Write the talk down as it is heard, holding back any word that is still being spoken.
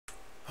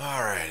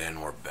Alright,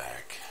 and we're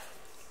back.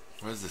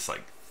 What is this,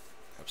 like,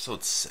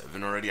 episode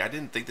 7 already? I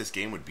didn't think this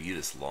game would be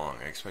this long.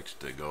 I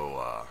expected it to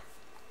go,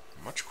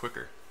 much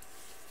quicker.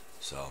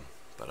 So,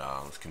 but,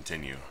 let's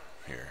continue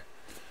here.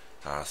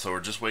 So we're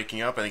just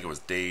waking up. I think it was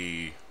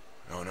day...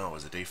 Oh no,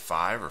 was it day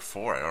 5 or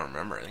 4? I don't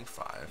remember. I think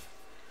 5.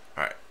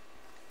 Alright,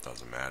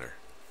 doesn't matter.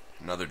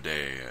 Another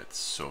day at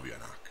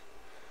Sovyanak.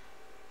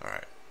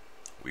 Alright,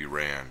 we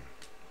ran.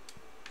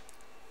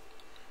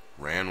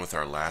 Ran with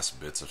our last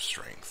bits of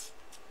strength.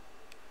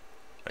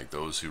 Like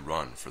those who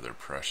run for their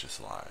precious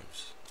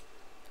lives.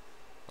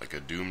 Like a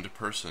doomed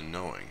person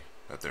knowing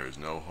that there is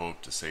no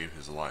hope to save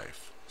his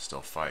life,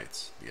 still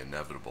fights the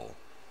inevitable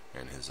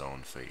and his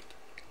own fate.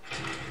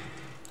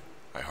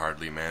 I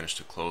hardly managed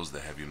to close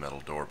the heavy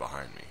metal door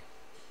behind me.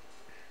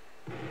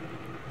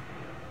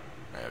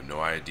 I have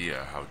no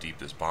idea how deep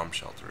this bomb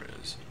shelter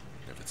is,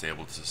 if it's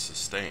able to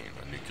sustain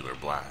a nuclear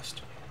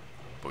blast,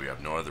 but we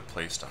have no other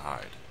place to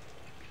hide.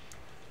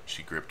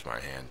 She gripped my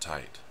hand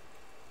tight.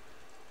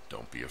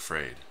 Don't be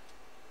afraid.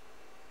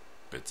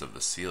 Bits of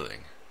the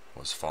ceiling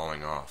was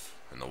falling off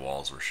and the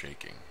walls were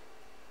shaking.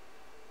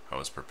 I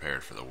was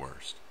prepared for the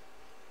worst.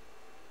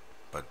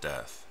 But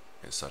death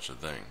is such a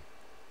thing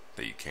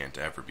that you can't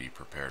ever be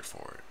prepared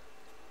for it.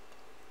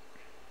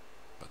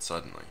 But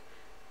suddenly,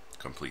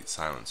 complete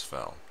silence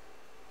fell.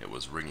 It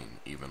was ringing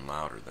even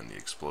louder than the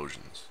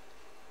explosions.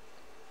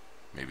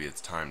 Maybe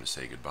it's time to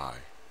say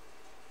goodbye.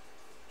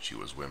 She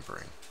was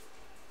whimpering.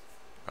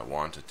 I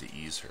wanted to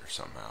ease her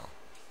somehow,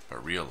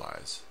 but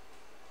realize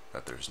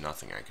that there's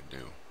nothing I can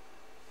do.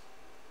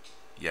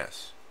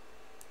 Yes,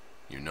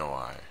 you know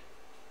I...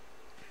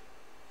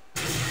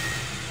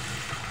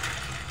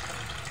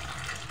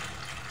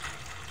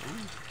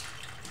 Ooh.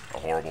 A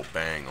horrible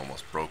bang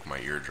almost broke my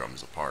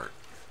eardrums apart.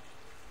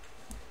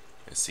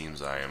 It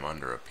seems I am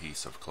under a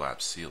piece of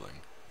collapsed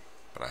ceiling,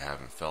 but I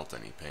haven't felt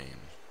any pain.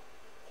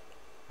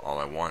 All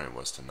I wanted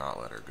was to not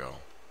let her go.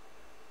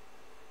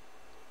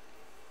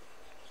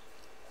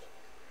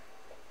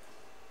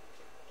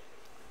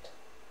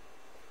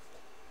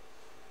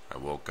 I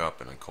woke up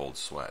in a cold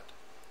sweat,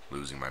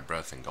 losing my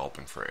breath and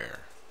gulping for air.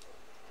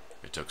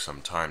 It took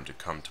some time to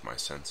come to my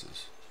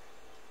senses.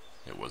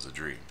 It was a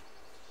dream.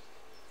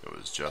 It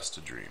was just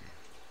a dream.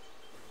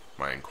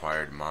 My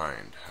inquired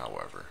mind,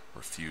 however,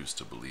 refused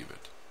to believe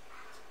it.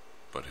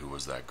 But who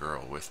was that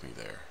girl with me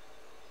there?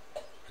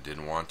 I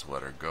didn't want to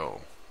let her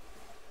go.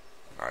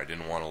 I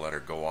didn't want to let her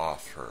go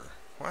off her...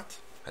 What?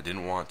 I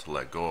didn't want to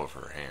let go of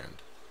her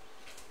hand.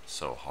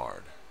 So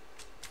hard.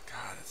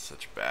 God, it's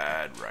such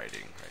bad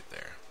writing right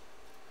there.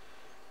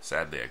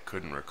 Sadly, I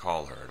couldn't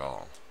recall her at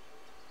all.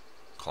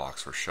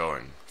 Clocks were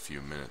showing a few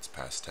minutes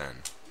past 10.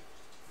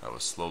 I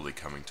was slowly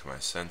coming to my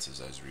senses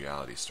as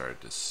reality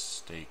started to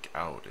stake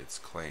out its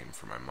claim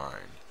for my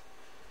mind,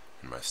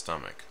 and my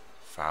stomach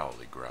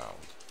foully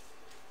growled.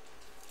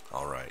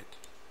 All right,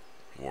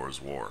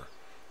 war's war,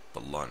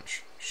 but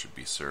lunch should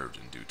be served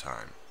in due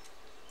time.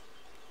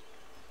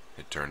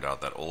 It turned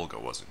out that Olga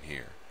wasn't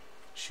here.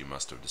 She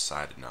must have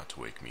decided not to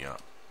wake me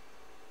up.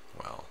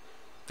 Well,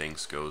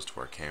 thanks goes to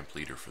our camp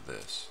leader for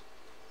this.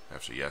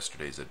 After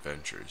yesterday's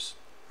adventures,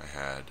 I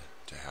had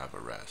to have a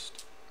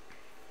rest.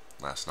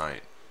 Last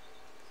night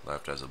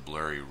left as a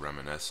blurry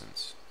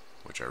reminiscence,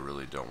 which I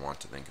really don't want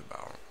to think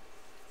about.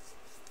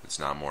 It's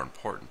now more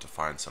important to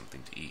find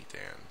something to eat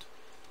and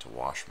to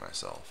wash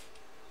myself.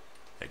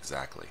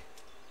 Exactly.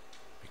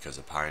 Because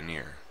a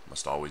pioneer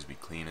must always be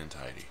clean and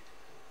tidy.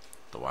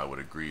 Though I would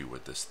agree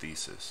with this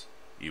thesis,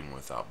 even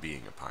without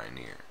being a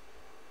pioneer.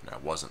 And I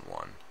wasn't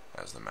one,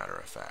 as a matter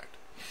of fact.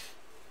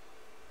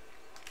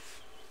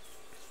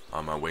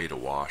 On my way to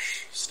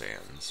wash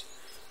stands,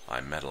 I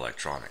met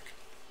Electronic.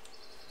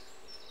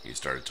 He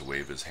started to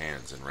wave his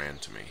hands and ran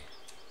to me.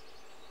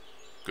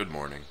 Good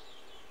morning.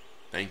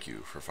 Thank you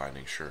for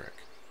finding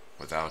Shurik.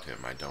 Without him,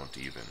 I don't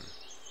even...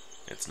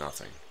 It's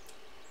nothing.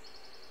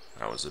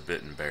 I was a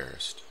bit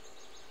embarrassed.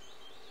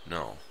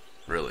 No,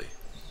 really.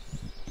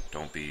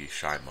 Don't be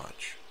shy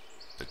much.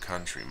 The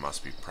country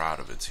must be proud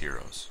of its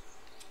heroes.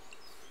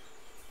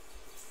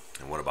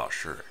 And what about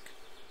Shurik?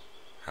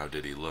 How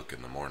did he look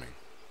in the morning?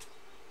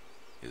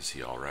 Is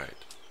he all right?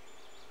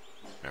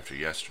 After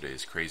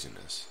yesterday's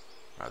craziness,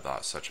 I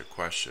thought such a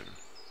question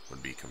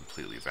would be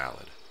completely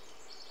valid.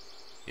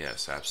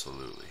 Yes,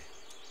 absolutely.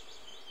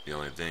 The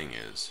only thing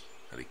is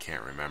that he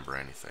can't remember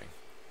anything.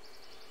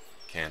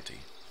 Can't he?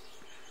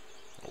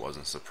 I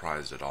wasn't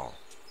surprised at all.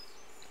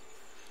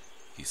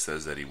 He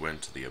says that he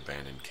went to the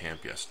abandoned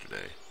camp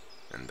yesterday,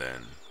 and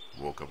then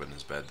woke up in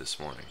his bed this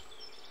morning.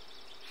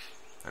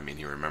 I mean,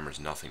 he remembers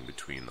nothing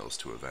between those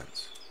two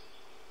events.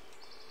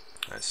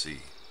 I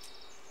see.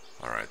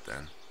 Alright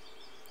then.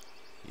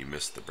 You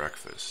missed the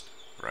breakfast,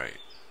 right?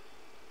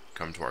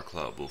 Come to our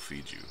club, we'll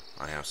feed you.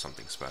 I have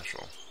something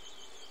special.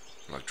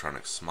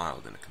 Electronic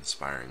smiled in a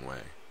conspiring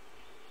way.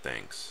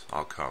 Thanks,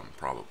 I'll come,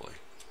 probably.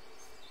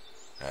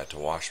 I had to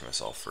wash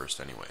myself first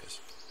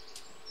anyways.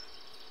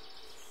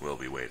 We'll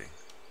be waiting.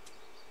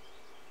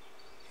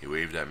 He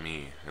waved at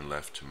me and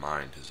left to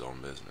mind his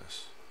own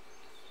business.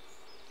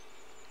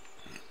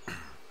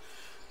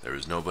 There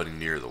was nobody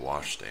near the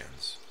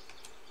washstands.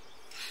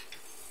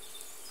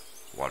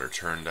 Water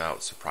turned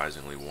out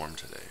surprisingly warm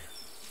today.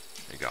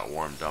 It got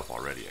warmed up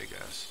already, I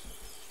guess.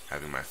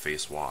 Having my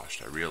face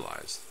washed, I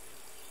realized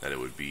that it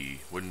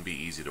wouldn't be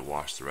easy to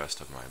wash the rest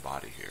of my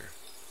body here.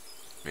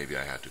 Maybe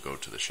I had to go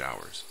to the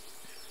showers.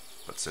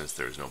 But since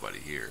there was nobody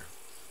here,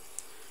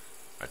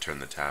 I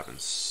turned the tap in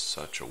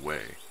such a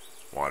way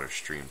water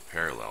streamed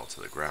parallel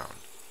to the ground,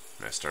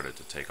 and I started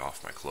to take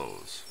off my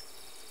clothes.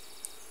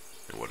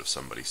 And what if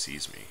somebody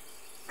sees me?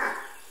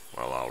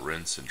 Well, I'll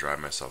rinse and dry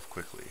myself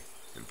quickly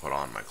and put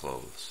on my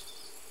clothes.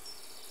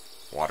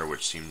 Water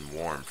which seemed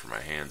warm for my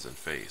hands and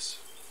face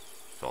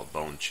felt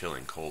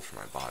bone-chilling cold for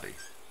my body.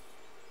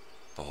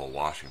 The whole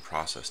washing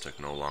process took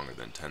no longer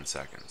than 10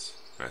 seconds,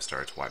 and I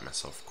started to wipe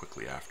myself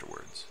quickly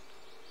afterwards.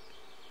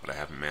 But I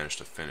haven't managed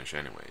to finish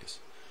anyways.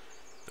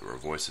 There were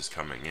voices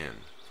coming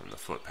in from the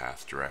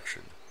footpath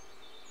direction.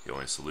 The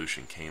only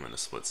solution came in a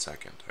split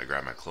second. I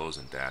grabbed my clothes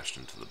and dashed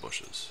into the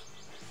bushes.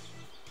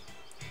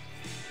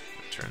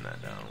 Turn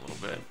that down a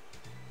little bit.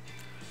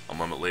 A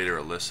moment later,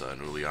 Alyssa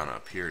and Uliana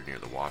appeared near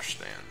the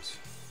washstands.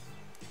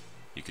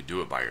 You could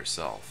do it by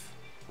yourself.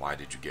 Why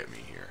did you get me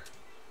here?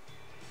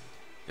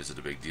 Is it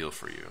a big deal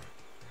for you?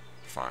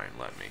 Fine,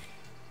 let me.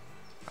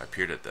 I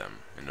peered at them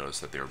and noticed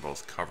that they were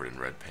both covered in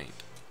red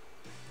paint.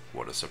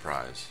 What a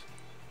surprise.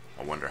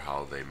 I wonder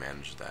how they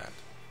managed that.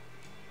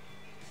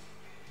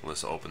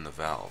 Alyssa opened the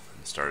valve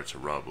and started to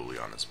rub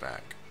Uliana's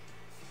back.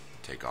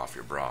 Take off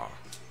your bra.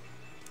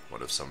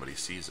 What if somebody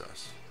sees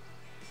us?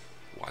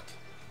 What?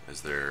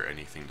 Is there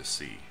anything to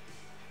see?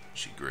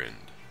 She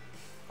grinned.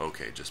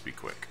 Okay, just be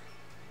quick.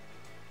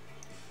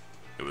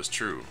 It was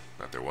true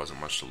that there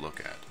wasn't much to look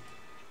at,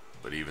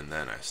 but even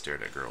then I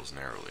stared at girls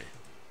narrowly.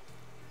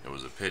 It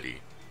was a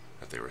pity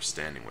that they were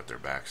standing with their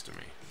backs to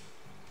me.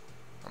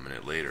 A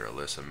minute later,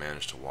 Alyssa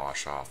managed to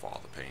wash off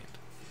all the paint.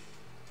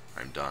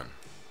 I'm done.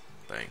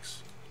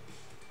 Thanks.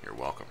 You're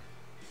welcome,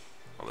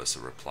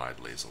 Alyssa replied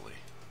lazily.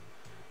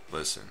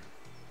 Listen,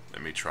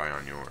 let me try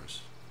on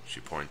yours. She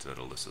pointed at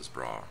Alyssa's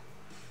bra.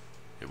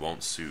 It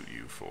won't suit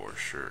you for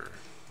sure.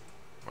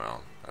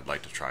 Well, I'd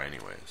like to try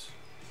anyways.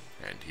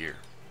 And here.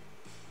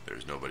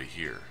 There's nobody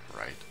here,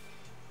 right?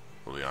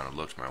 Uliana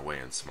looked my way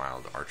and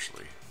smiled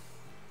archly.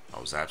 I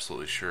was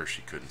absolutely sure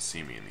she couldn't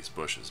see me in these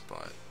bushes,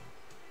 but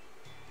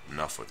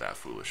enough with that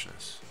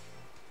foolishness.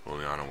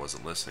 Uliana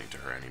wasn't listening to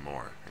her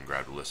anymore and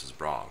grabbed Alyssa's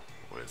bra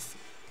with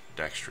a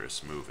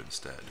dexterous move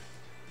instead.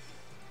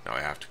 Now I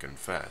have to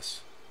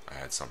confess, I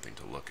had something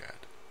to look at.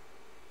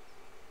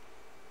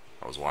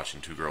 I was watching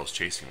two girls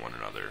chasing one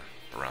another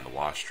around the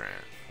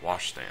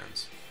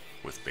washstands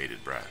with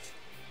bated breath.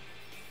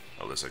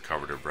 Alyssa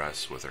covered her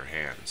breasts with her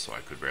hands so I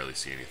could barely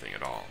see anything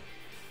at all.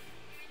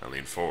 I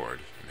leaned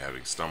forward, and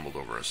having stumbled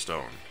over a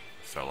stone,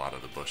 fell out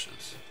of the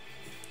bushes.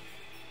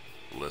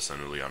 Alyssa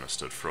and Uliana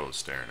stood froze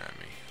staring at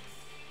me.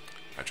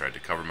 I tried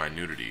to cover my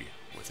nudity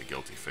with a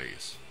guilty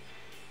face.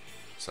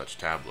 Such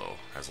tableau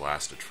has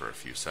lasted for a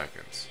few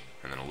seconds,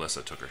 and then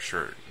Alyssa took her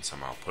shirt and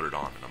somehow put it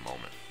on in a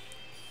moment.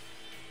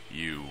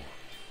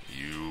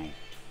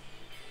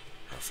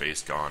 Her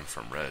face gone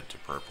from red to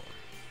purple.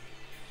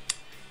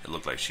 It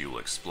looked like she will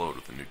explode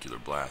with a nuclear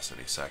blast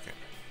any second.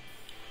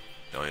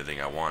 The only thing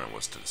I wanted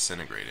was to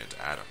disintegrate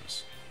into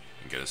atoms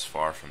and get as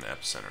far from the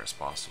epicenter as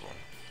possible.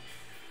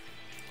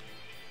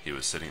 He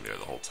was sitting there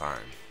the whole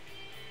time,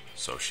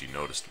 so she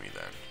noticed me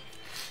then.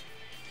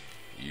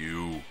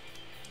 You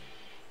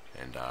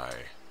and I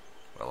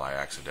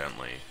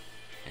accidentally,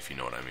 if you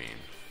know what I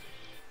mean.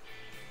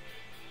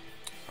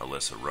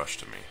 Alyssa rushed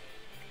to me.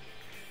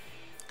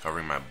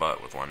 Covering my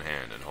butt with one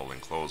hand and holding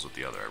clothes with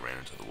the other, I ran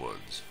into the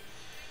woods.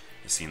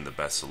 It seemed the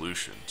best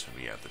solution to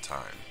me at the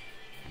time,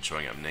 and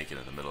showing up naked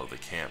in the middle of the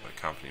camp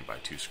accompanied by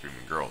two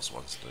screaming girls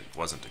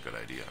wasn't a good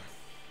idea.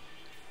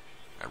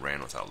 I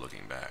ran without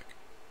looking back,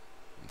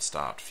 and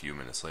stopped a few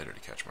minutes later to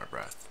catch my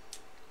breath.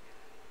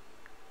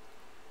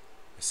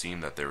 It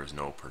seemed that there was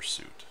no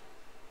pursuit,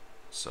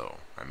 so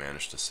I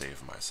managed to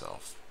save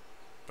myself,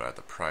 but at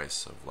the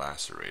price of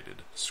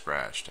lacerated,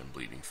 scratched, and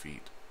bleeding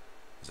feet,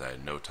 as I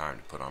had no time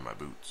to put on my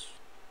boots.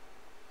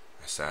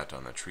 I sat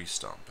on the tree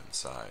stump and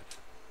sighed.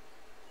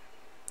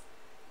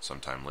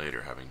 Sometime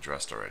later, having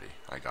dressed already,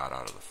 I got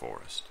out of the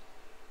forest.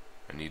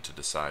 I need to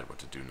decide what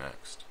to do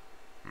next.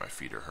 My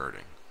feet are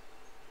hurting,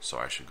 so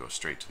I should go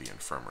straight to the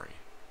infirmary.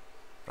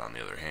 But on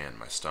the other hand,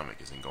 my stomach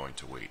isn't going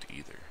to wait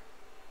either.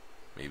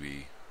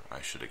 Maybe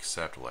I should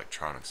accept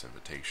Electronic's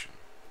invitation,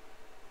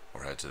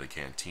 or head to the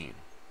canteen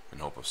in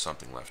hope of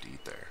something left to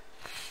eat there.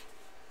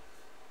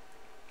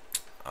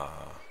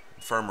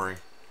 Infirmary.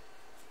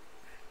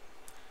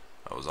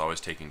 I was always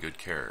taking good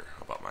care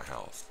about my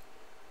health,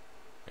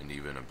 and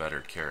even a better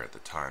care at the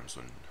times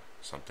when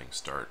something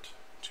started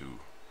to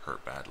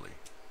hurt badly.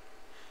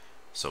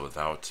 So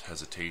without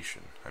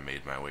hesitation, I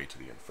made my way to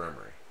the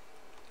infirmary.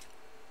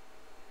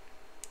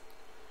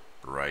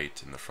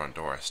 Right in the front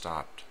door, I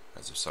stopped,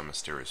 as if some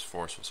mysterious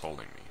force was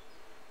holding me.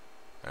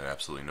 I had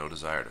absolutely no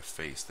desire to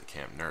face the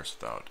camp nurse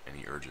without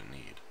any urgent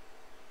need.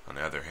 On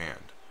the other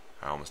hand,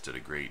 I almost did a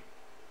great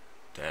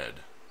dead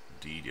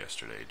deed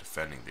yesterday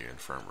defending the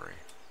infirmary.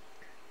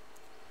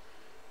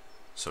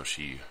 So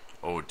she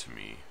owed to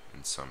me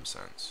in some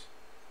sense.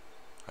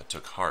 I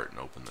took heart and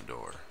opened the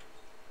door.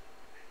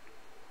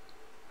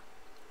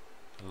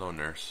 Hello,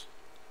 nurse.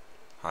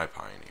 Hi,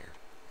 Pioneer.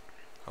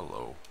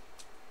 Hello.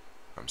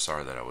 I'm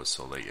sorry that I was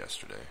so late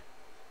yesterday.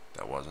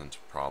 That wasn't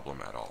a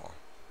problem at all.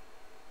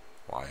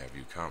 Why have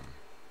you come?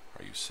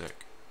 Are you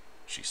sick?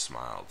 She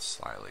smiled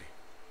slyly.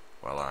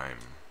 Well, I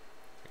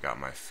got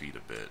my feet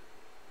a bit.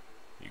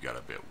 You got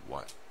a bit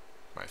what?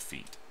 My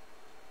feet.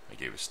 I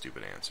gave a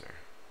stupid answer.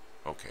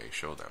 Okay,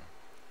 show them.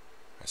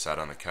 I sat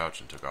on the couch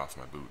and took off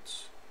my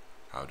boots.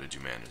 How did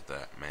you manage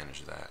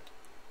that?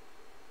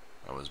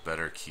 I was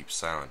better keep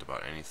silent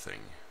about anything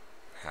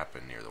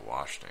happened near the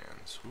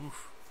washstands.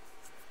 Oof.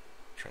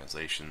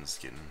 Translation's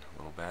getting a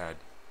little bad.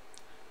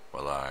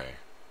 Well,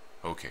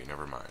 okay,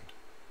 never mind.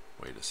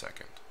 Wait a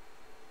second.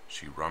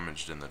 She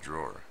rummaged in the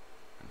drawer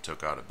and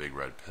took out a big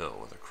red pill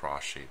with a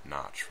cross-shaped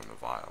notch from the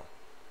vial.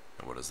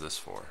 And what is this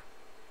for?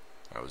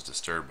 I was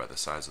disturbed by the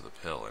size of the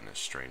pill and its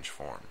strange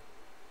form.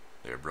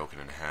 They are broken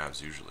in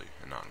halves usually,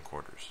 and not in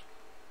quarters.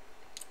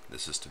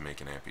 This is to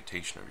make an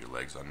amputation of your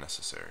legs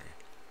unnecessary.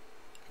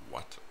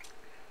 What?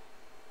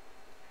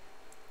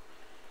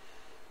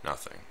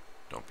 Nothing.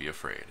 Don't be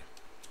afraid.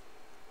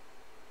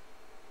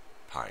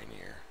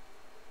 Pioneer.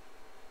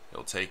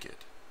 He'll take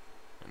it,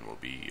 and we'll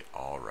be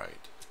all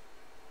right.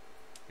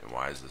 And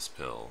why is this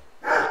pill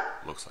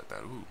looks like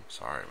that? Ooh,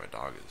 sorry, my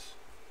dog is.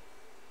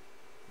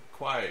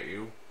 Quiet,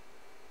 you.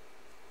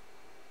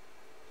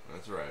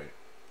 That's right.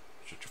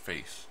 Shut your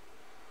face.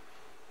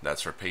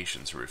 That's for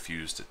patients who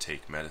refuse to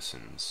take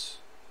medicines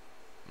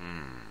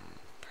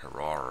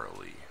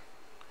perorally.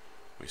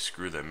 We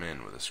screw them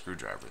in with a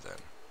screwdriver then.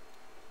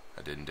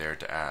 I didn't dare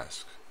to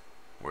ask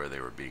where they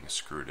were being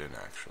screwed in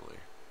actually.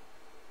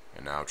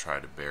 And now try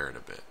to bear it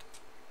a bit.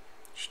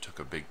 She took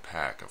a big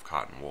pack of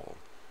cotton wool,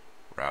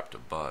 wrapped a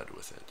bud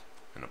with it,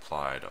 and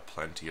applied a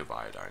plenty of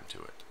iodine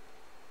to it.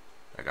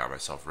 I got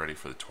myself ready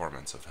for the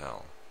torments of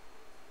hell.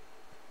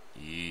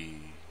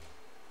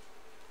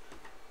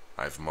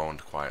 I've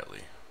moaned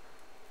quietly,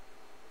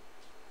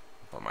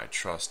 but my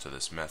trust to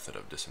this method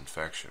of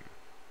disinfection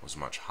was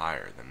much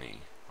higher than the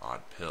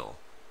odd pill,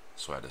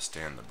 so I had to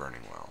stand the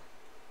burning well.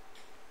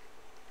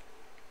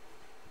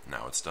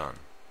 Now it's done.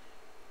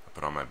 I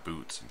put on my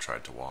boots and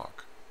tried to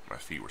walk. My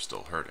feet were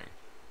still hurting,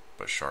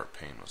 but sharp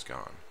pain was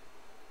gone.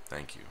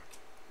 Thank you.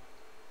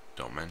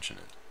 Don't mention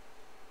it.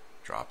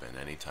 Drop in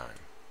any time,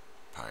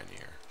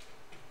 Pioneer.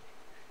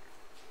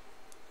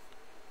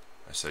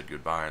 I said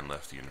goodbye and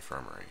left the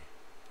infirmary.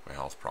 My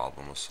health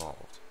problem was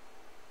solved.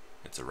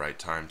 It's the right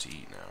time to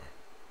eat now.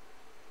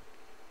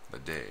 The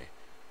day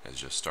has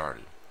just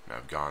started, and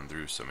I've gone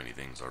through so many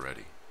things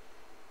already.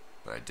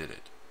 But I did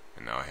it,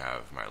 and now I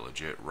have my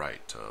legit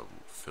right to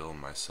fill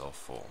myself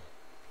full.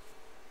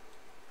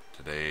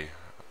 Today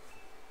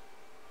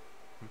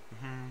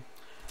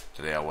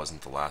I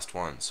wasn't the last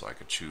one, so I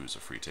could choose a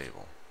free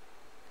table.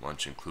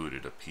 Lunch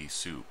included a pea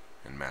soup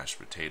and mashed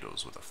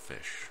potatoes with a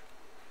fish.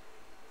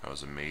 That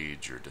was a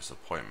major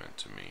disappointment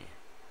to me.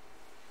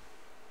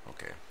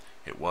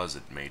 It was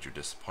a major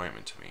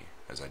disappointment to me,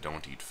 as I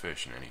don't eat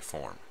fish in any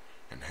form,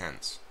 and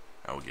hence,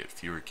 I will get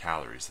fewer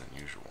calories than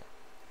usual.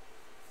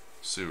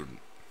 Soon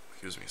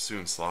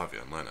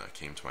Slavia and Lena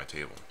came to my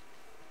table.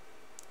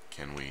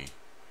 Can we?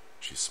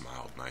 She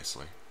smiled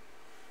nicely.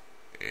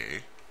 Eh?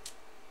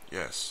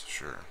 Yes,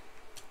 sure.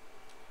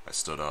 I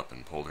stood up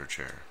and pulled her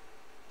chair.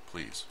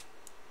 Please.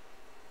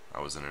 I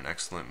was in an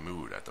excellent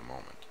mood at the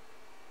moment.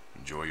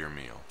 Enjoy your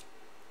meal.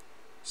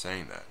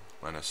 Saying that,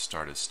 Lena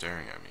started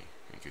staring at me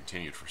and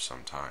continued for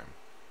some time,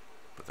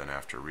 but then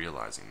after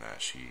realizing that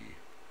she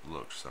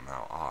looked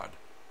somehow odd,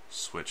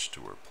 switched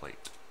to her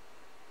plate.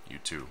 You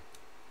too.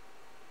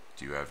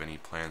 Do you have any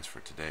plans for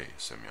today,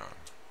 Semyon?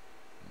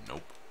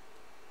 Nope.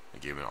 I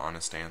gave an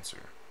honest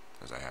answer,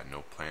 as I had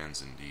no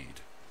plans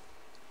indeed,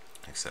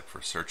 except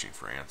for searching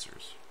for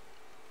answers.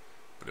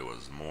 But it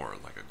was more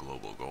like a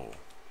global goal.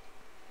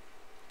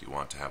 Do you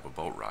want to have a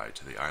boat ride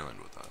to the island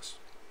with us?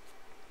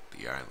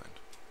 The island.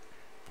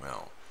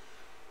 Well,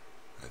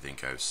 I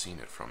think I've seen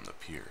it from the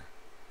pier.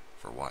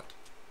 For what?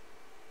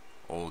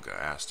 Olga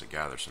asked to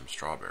gather some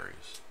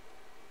strawberries.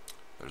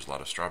 There's a lot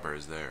of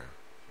strawberries there,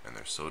 and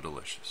they're so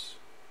delicious.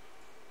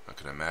 I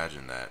could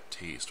imagine that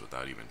taste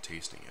without even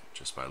tasting it,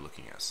 just by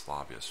looking at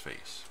Slavia's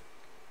face.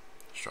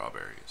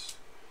 Strawberries.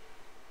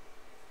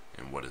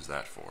 And what is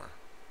that for?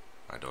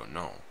 I don't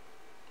know,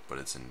 but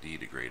it's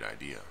indeed a great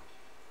idea.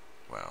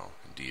 Well,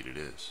 indeed it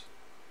is.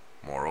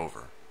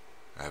 Moreover,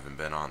 I haven't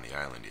been on the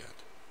island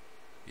yet.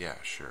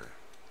 Yeah, sure. ...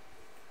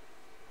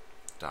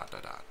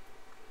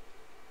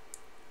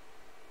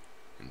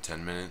 In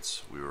 10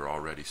 minutes, we were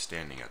already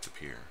standing at the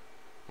pier.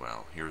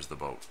 Well, here's the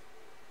boat.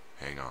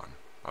 Hang on,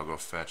 I'll go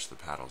fetch the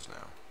paddles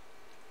now.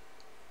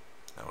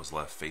 I was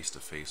left face to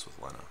face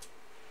with Lena.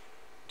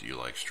 Do you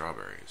like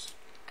strawberries?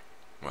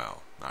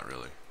 Well, not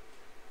really,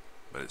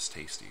 but it's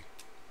tasty.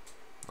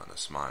 Lena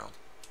smiled.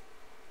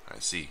 I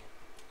see.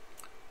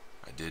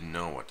 I didn't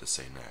know what to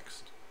say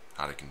next,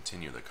 how to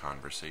continue the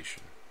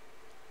conversation.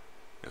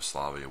 If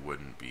Slavia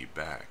wouldn't be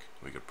back,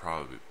 we could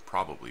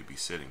probably be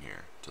sitting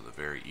here till the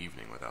very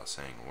evening without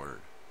saying a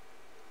word.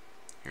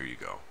 Here you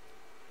go.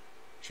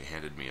 She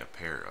handed me a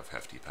pair of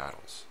hefty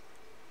paddles.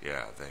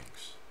 Yeah,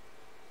 thanks.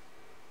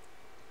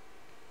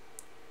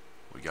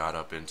 We got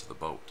up into the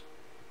boat.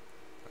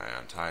 I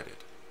untied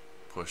it,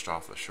 pushed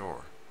off the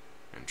shore,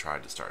 and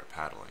tried to start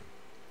paddling.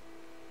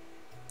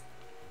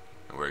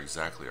 And where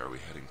exactly are we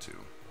heading to?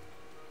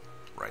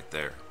 Right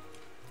there.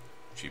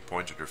 She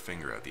pointed her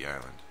finger at the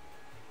island.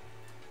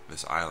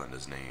 This island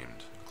is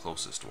named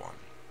Closest One.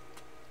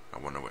 I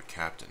wonder what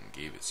captain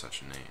gave it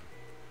such a name.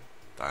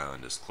 The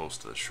island is close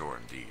to the shore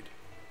indeed.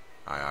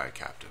 Aye, aye,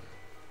 Captain.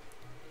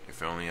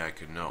 If only I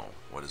could know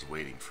what is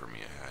waiting for me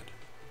ahead.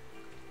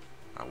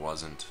 I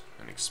wasn't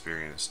an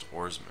experienced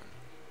oarsman,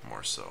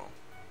 more so.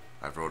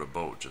 I've rowed a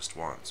boat just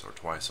once or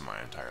twice in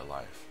my entire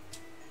life.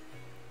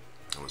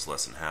 It was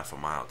less than half a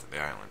mile to the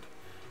island,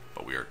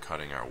 but we are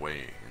cutting our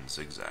way in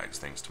zigzags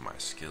thanks to my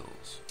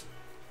skills.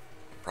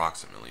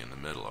 Approximately in the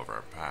middle of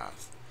our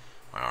path,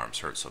 my arms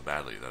hurt so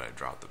badly that I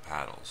dropped the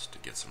paddles to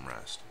get some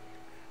rest.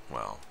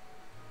 Well,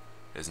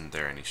 isn't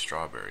there any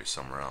strawberries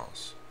somewhere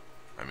else?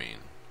 I mean,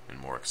 in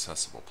more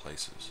accessible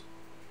places.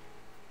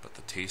 But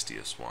the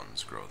tastiest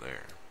ones grow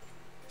there.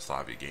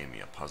 Slavia gave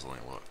me a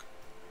puzzling look.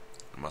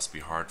 It must be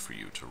hard for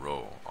you to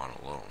row on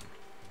alone.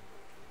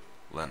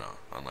 Lena,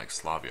 unlike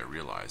Slavia,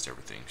 realized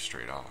everything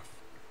straight off.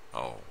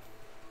 Oh,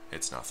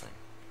 it's nothing.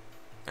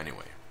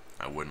 Anyway,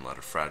 I wouldn't let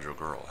a fragile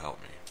girl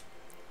help me.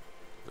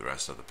 The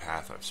rest of the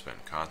path I've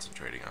spent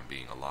concentrating on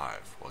being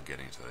alive while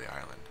getting to the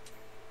island.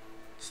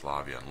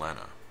 Slavia and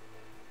Lena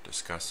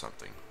discussed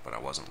something, but I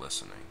wasn't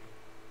listening.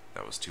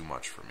 That was too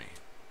much for me.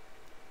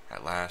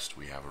 At last,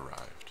 we have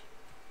arrived.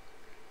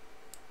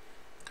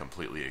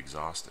 Completely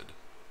exhausted,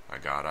 I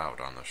got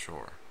out on the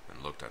shore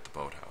and looked at the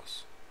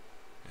boathouse.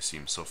 It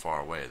seemed so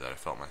far away that I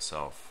felt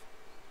myself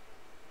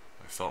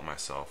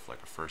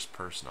like a first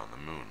person on the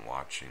moon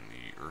watching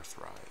the earth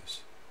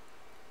rise.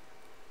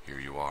 Here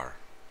you are.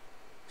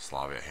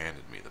 Slavia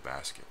handed me the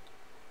basket.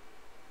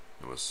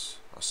 It was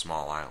a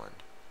small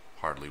island,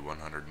 hardly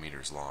 100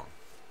 meters long,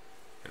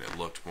 and it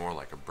looked more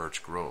like a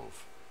birch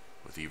grove,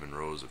 with even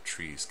rows of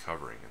trees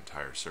covering the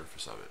entire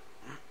surface of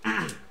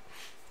it.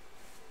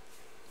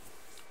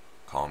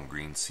 Calm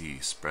green sea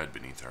spread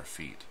beneath our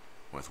feet,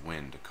 with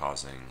wind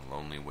causing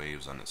lonely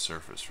waves on its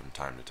surface from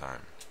time to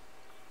time.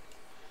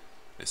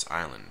 This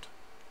island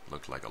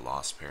looked like a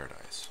lost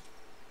paradise.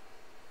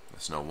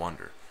 It's no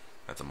wonder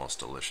that the most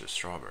delicious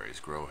strawberries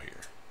grow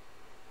here.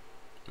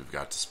 We've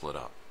got to split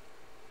up.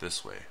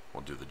 This way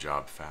we'll do the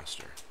job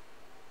faster.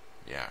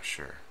 Yeah,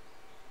 sure.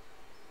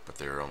 But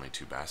there are only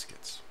 2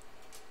 baskets,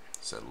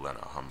 said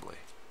Lena humbly.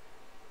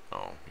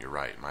 Oh, you're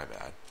right, my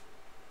bad.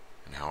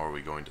 And how are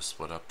we going to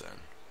split up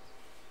then?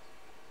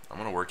 I'm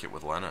going to work it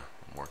with Lena.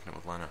 I'm working it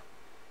with Lena.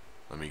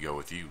 Let me go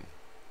with you.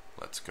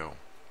 Let's go.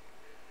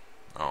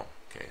 Oh,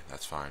 okay,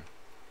 that's fine.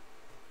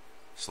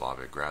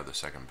 Slavia grabbed the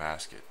second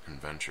basket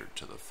and ventured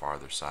to the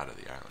farther side of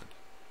the island.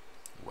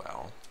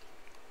 Well,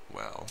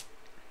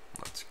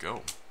 let's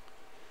go.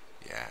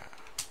 Yeah.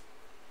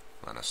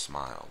 Lena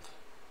smiled.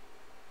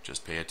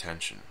 Just pay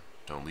attention.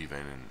 Don't leave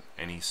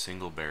any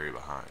single berry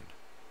behind.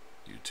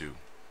 You too. ...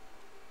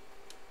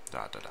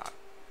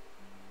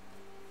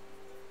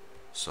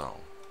 So,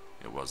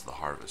 it was the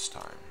harvest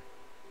time.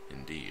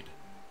 Indeed,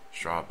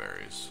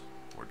 strawberries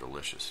were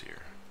delicious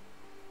here.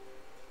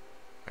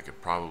 I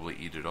could probably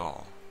eat it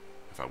all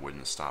if I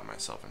wouldn't stop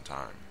myself in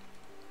time.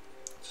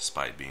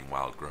 Despite being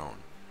wild grown,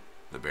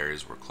 the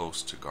berries were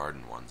close to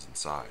garden ones in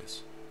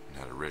size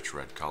and had a rich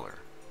red color,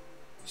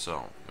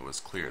 so it was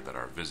clear that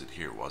our visit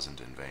here wasn't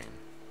in vain.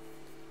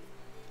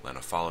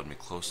 Lena followed me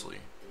closely,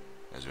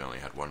 as we only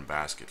had 1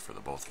 basket for the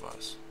both of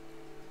us.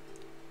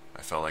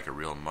 I felt like a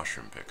real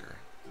mushroom picker,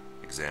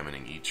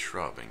 examining each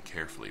shrub and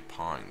carefully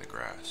pawing the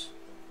grass.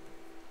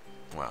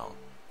 Well,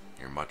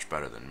 you're much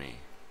better than me,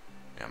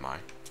 am I?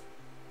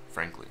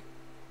 Frankly,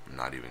 I'm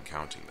not even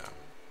counting them.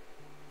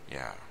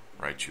 Yeah,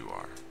 right you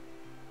are.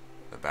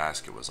 The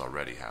basket was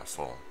already half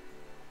full.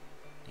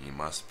 You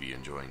must be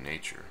enjoying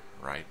nature,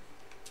 right?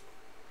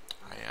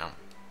 I am.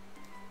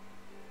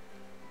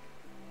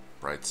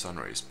 Bright sun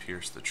rays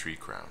pierced the tree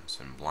crowns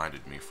and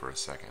blinded me for a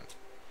second.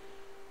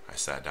 I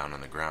sat down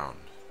on the ground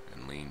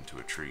and leaned to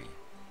a tree.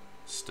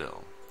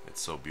 Still, it's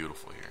so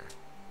beautiful here.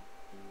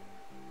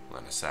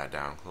 Lena sat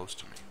down close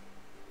to me,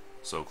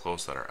 so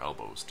close that our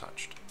elbows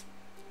touched.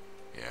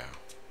 Yeah,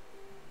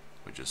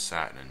 we just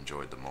sat and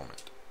enjoyed the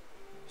moment.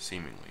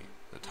 Seemingly,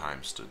 the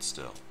time stood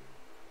still.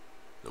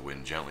 The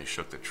wind gently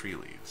shook the tree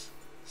leaves,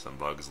 some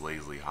bugs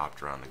lazily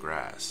hopped around the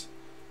grass,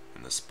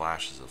 and the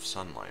splashes of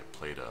sunlight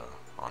played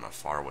on a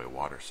faraway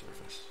water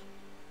surface.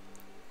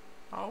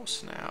 Oh,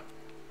 snap.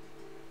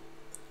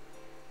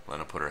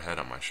 Lena put her head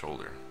on my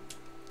shoulder.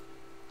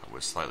 I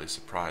was slightly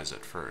surprised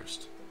at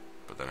first,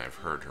 but then I've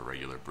heard her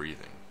regular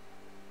breathing,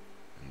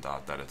 and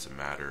thought that it's a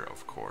matter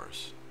of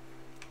course.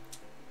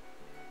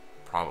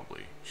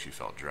 Probably she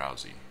felt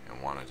drowsy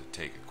and wanted to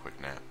take a quick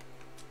nap.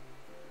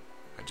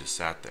 I just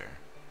sat there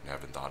and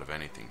haven't thought of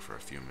anything for a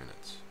few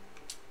minutes.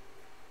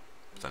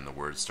 then the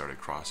words started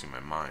crossing my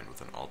mind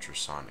with an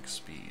ultrasonic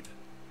speed.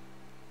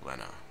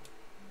 Lena.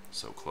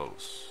 So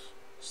close.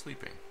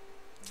 Sleeping.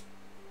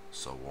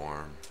 So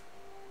warm.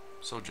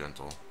 So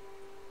gentle.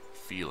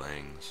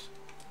 Feelings.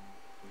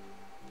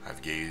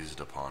 I've gazed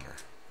upon her.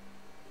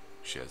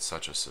 She had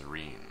such a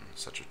serene,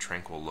 such a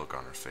tranquil look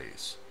on her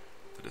face,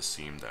 that it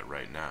seemed that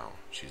right now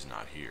she's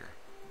not here,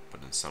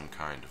 but in some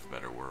kind of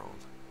better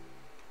world.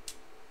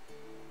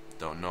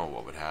 Don't know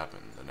what would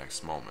happen the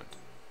next moment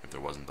if there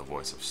wasn't the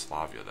voice of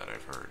Slavia that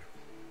I've heard.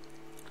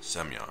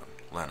 Semyon,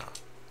 Lena.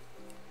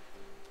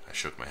 I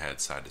shook my head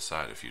side to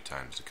side a few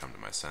times to come to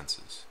my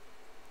senses.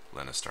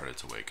 Lena started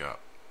to wake up.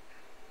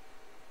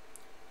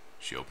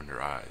 She opened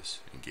her eyes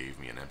and gave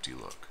me an empty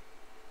look.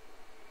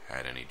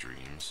 Had any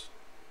dreams?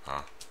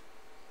 Huh?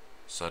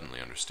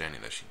 Suddenly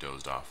understanding that she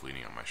dozed off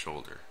leaning on my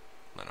shoulder,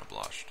 Lena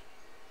blushed.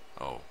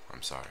 Oh,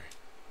 I'm sorry.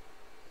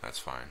 That's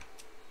fine.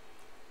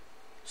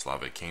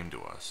 Slavia came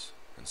to us,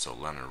 and so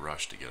Lena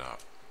rushed to get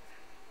up.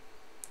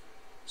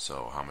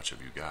 So, how much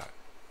have you got?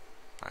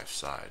 I've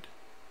sighed.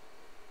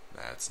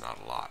 That's not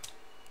a lot.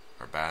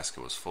 Our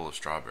basket was full of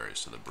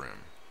strawberries to the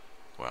brim.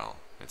 Well,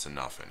 it's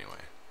enough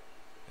anyway.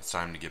 It's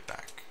time to get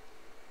back.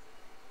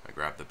 I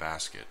grabbed the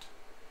basket,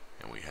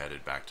 and we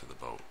headed back to the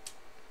boat.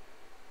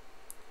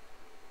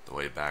 The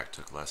way back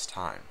took less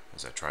time,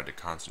 as I tried to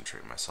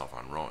concentrate myself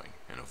on rowing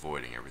and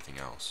avoiding everything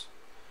else.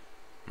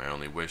 My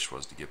only wish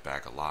was to get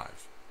back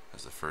alive,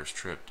 as the first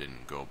trip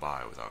didn't go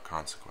by without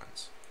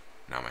consequence.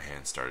 Now my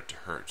hands started to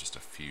hurt just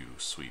a few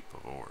sweep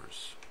of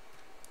oars.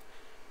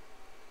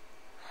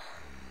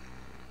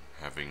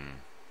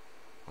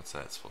 What's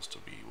that supposed to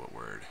be? What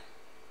word?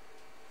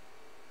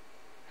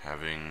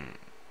 Having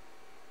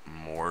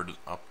moored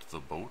up the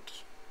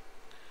boat,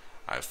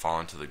 I had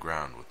fallen to the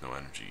ground with no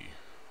energy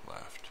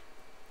left.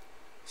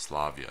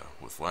 Slavia,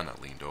 with Lena,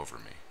 leaned over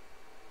me.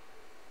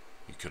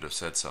 You could have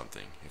said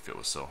something if it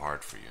was so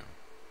hard for you.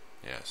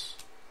 Yes.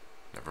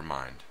 Never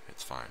mind,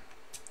 it's fine.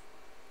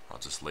 I'll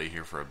just lay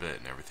here for a bit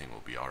and everything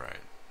will be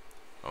alright.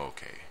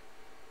 Okay.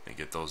 Then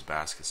get those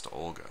baskets to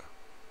Olga,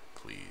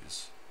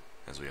 please,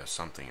 as we have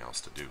something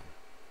else to do.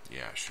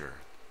 Yeah, sure.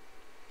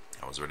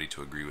 I was ready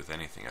to agree with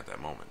anything at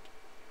that moment,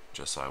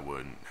 just so I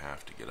wouldn't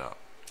have to get up.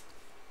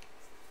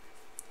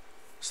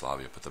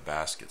 Slavia put the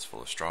baskets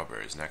full of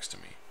strawberries next to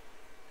me,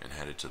 and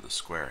headed to the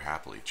square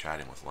happily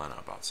chatting with Lena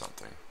about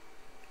something.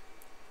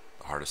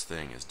 The hardest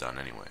thing is done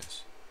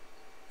anyways.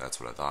 That's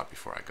what I thought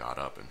before I got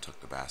up and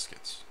took the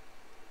baskets.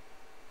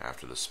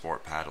 After the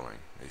sport paddling,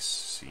 they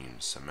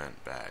seemed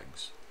cement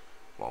bags,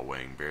 while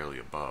weighing barely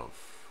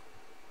above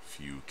a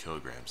few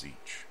kilograms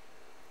each.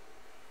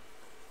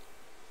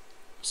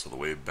 So the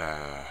way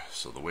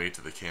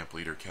to the camp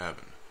leader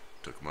cabin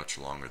took much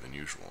longer than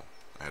usual.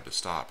 I had to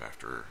stop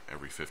after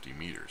every 50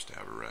 meters to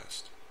have a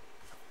rest.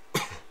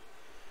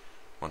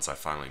 Once I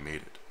finally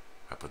made it,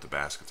 I put the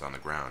baskets on the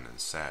ground and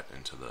sat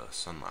into the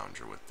sun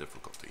lounger with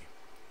difficulty.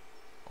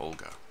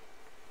 Olga,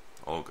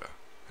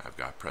 I've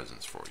got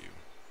presents for you.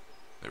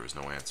 There was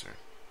no answer.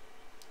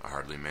 I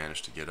hardly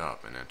managed to get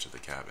up and enter the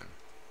cabin.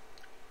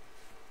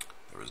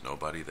 There was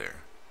nobody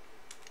there.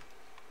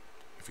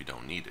 If you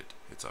don't need it,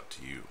 it's up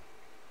to you.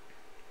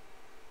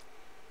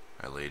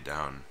 I laid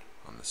down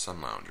on the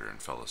sun lounger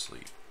and fell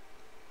asleep.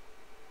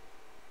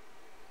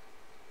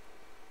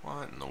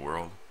 What in the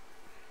world?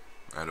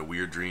 I had a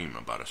weird dream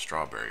about a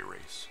strawberry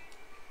race.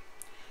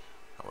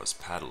 I was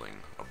paddling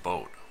a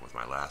boat with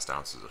my last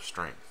ounces of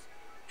strength,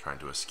 trying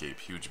to escape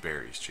huge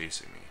berries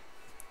chasing me.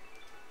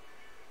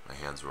 My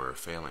hands were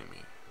failing me,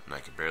 and I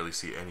could barely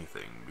see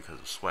anything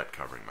because of sweat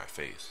covering my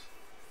face.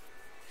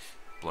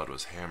 Blood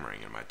was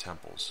hammering in my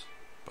temples,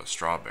 but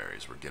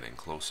strawberries were getting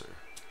closer.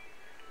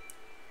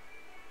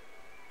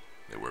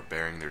 They were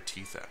baring their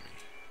teeth at me.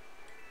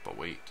 But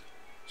wait,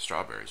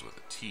 strawberries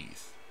with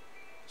teeth.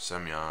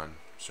 Semyon.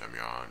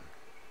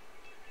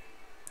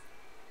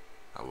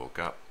 I woke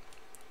up.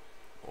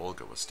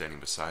 Olga was standing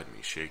beside me,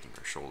 shaking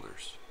her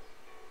shoulders.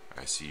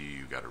 I see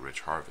you got a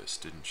rich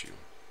harvest, didn't you?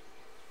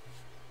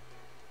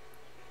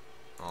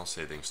 I'll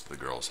say thanks to the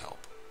girls'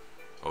 help.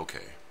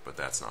 Okay, but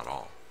that's not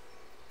all.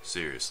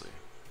 Seriously,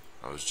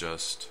 I was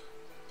just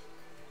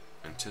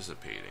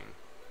anticipating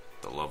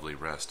the lovely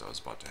rest I was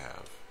about to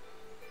have.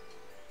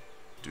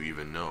 Do you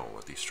even know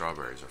what these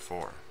strawberries are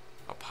for?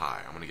 A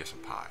pie. I'm gonna guess a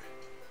pie.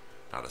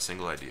 Not a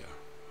single idea.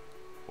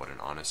 What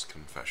an honest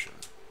confession.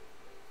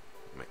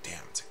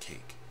 Damn, it's a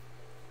cake.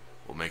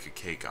 We'll make a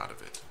cake out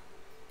of it.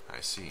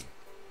 I see.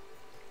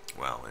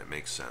 Well, it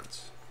makes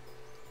sense.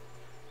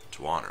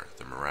 To honor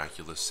the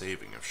miraculous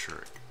saving of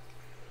Shurik.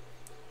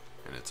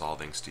 And it's all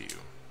thanks to you.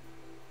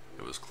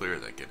 It was clear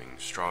that getting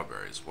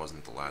strawberries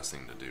wasn't the last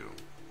thing to do.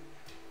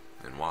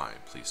 And why,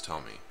 please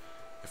tell me,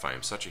 if I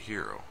am such a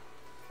hero,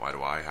 why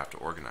do I have to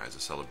organize a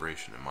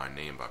celebration in my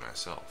name by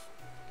myself?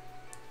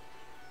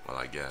 Well,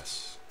 I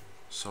guess.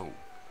 So,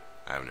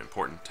 I have an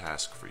important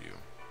task for you.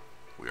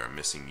 We are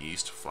missing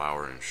yeast,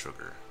 flour, and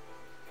sugar,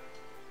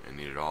 and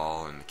need it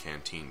all in the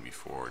canteen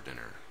before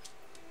dinner.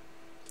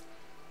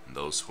 And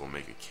those who will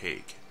make a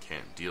cake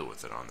can't deal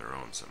with it on their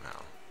own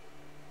somehow.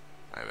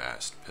 I've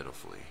asked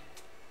pitifully.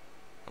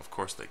 Of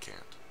course they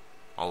can't.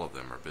 All of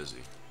them are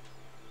busy,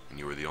 and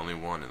you are the only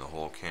one in the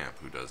whole camp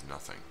who does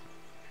nothing.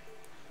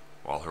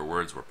 While her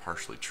words were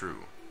partially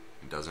true,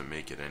 it doesn't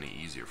make it any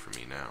easier for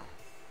me now.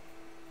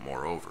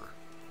 Moreover,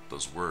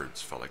 those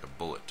words felt like a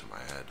bullet to my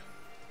head.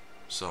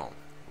 So,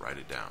 write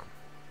it down.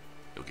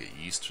 You'll get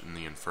yeast in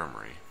the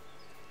infirmary,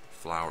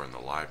 flour in the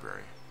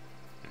library,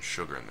 and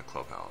sugar in the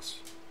clubhouse.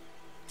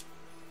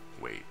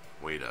 Wait,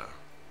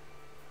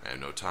 I have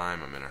no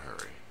time, I'm in a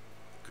hurry.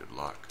 Good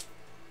luck.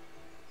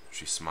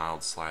 She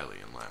smiled slyly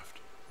and left.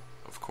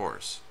 Of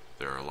course,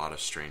 there are a lot of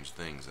strange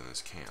things in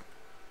this camp.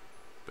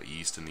 But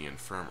yeast in the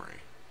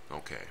infirmary,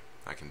 okay,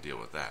 I can deal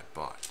with that,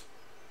 but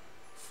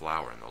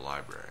flour in the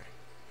library,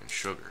 and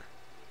sugar,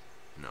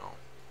 no,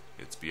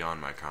 it's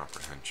beyond my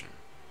comprehension.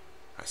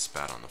 I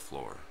spat on the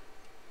floor.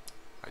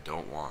 I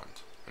don't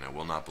want, and I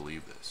will not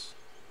believe this.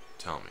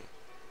 Tell me,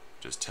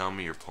 just tell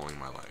me you're pulling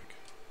my leg.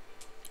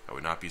 I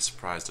would not be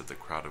surprised if the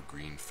crowd of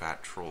green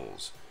fat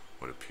trolls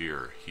would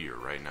appear here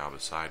right now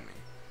beside me,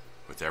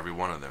 with every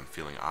one of them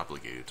feeling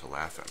obligated to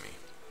laugh at me.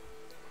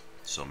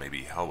 So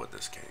maybe hell with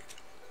this cake.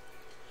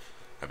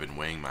 I've been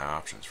weighing my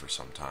options for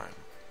some time.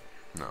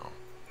 No,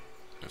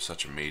 if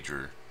such a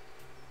major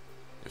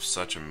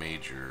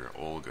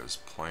Olga's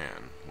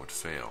plan would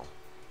fail,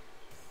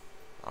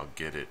 I'll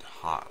get it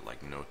hot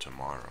like no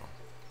tomorrow.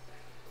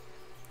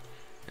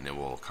 And it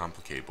will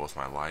complicate both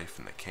my life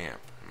and the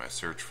camp and my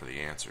search for the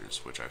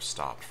answers, which I've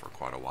stopped for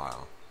quite a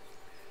while.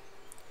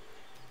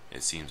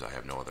 It seems I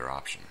have no other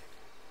option.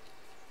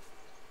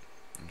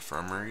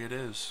 Infirmary it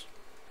is.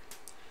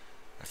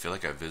 I feel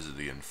like I've visited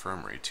the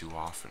infirmary too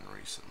often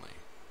recently.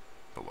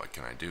 But what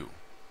can I do?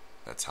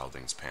 That's how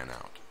things pan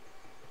out.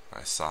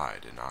 I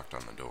sighed and knocked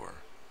on the door.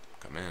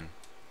 Come in.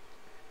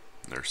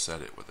 Nurse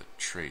said it with a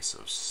trace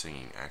of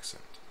singing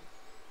accent.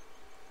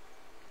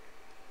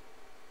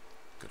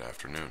 Good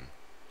afternoon.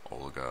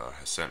 Olga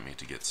has sent me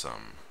to get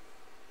some.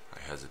 I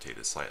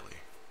hesitated slightly.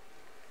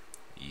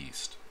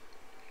 Yeast.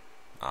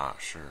 Ah,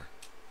 sure.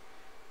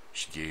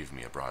 She gave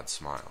me a broad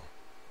smile.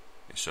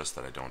 It's just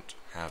that I don't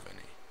have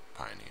any,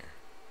 Pioneer.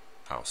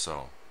 How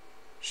so?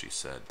 She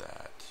said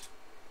that...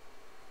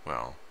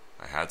 Well,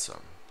 I had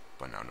some,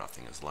 but now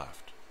nothing is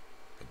left.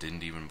 I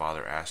didn't even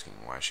bother asking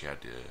why she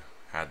had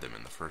them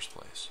in the first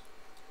place.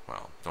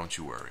 Well, don't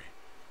you worry.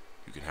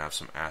 You can have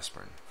some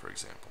aspirin, for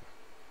example.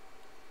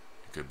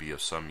 It could be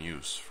of some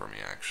use for me,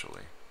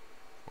 actually.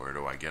 Where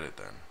do I get it,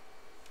 then?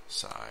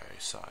 I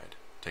sighed.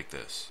 Take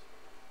this.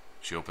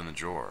 She opened the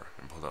drawer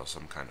and pulled out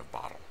some kind of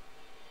bottle.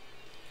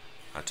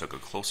 I took a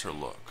closer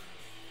look.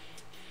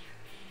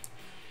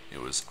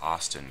 It was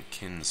Austin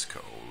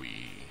Kinscoe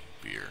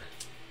beer. ...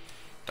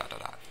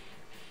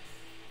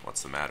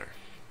 What's the matter?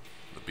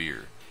 The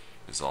beer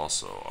is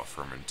also a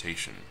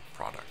fermentation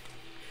product.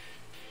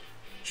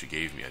 She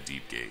gave me a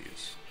deep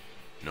gaze.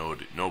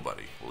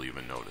 Nobody will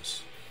even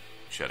notice.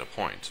 She had a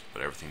point,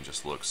 but everything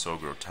just looked so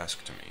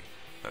grotesque to me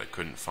that I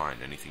couldn't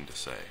find anything to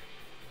say.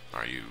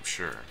 Are you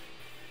sure?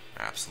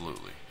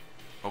 Absolutely.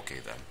 Okay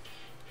then.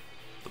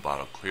 The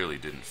bottle clearly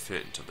didn't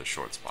fit into the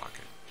shorts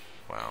pocket.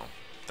 Well,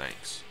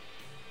 thanks.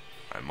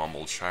 I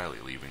mumbled shyly,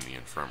 leaving the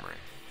infirmary.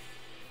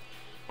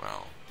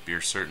 Well,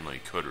 beer certainly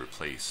could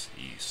replace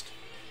yeast.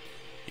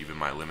 Even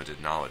my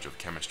limited knowledge of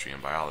chemistry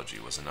and biology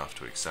was enough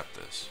to accept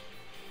this.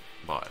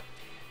 But,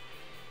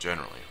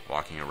 generally,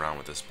 walking around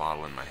with this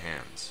bottle in my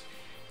hands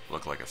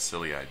looked like a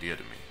silly idea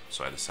to me,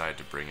 so I decided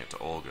to bring it to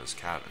Olga's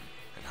cabin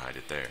and hide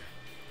it there.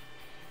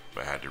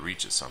 But I had to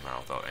reach it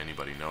somehow without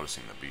anybody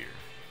noticing the beer.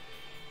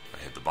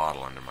 I hid the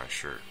bottle under my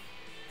shirt.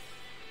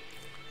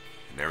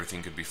 And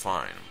everything could be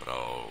fine, but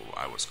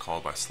I was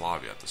called by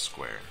Slavia at the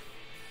square.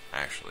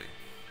 Actually,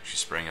 she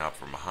sprang out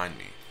from behind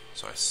me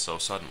so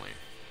suddenly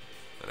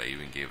that I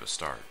even gave a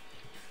start.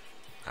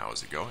 How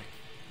is it going?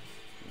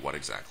 What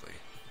exactly?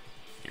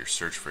 Your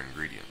search for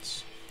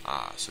ingredients.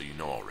 Ah, so you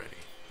know already.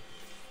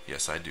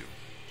 Yes, I do.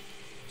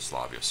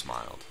 Slavia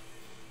smiled.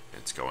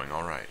 It's going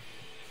all right.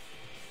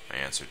 I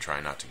answered,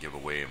 trying not to give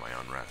away my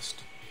unrest.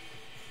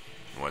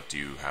 What do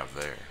you have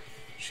there?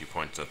 She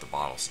pointed at the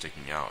bottle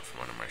sticking out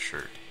from under my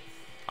shirt.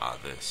 Ah,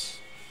 this.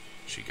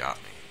 She got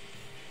me.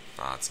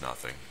 Ah, it's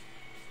nothing.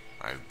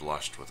 I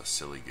blushed with a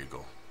silly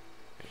giggle.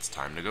 It's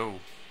time to go.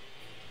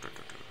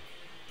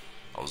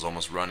 I was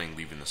almost running,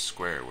 leaving the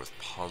square with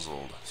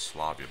puzzled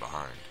Slavia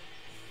behind.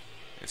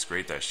 It's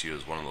great that she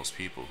is one of those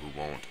people who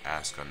won't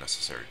ask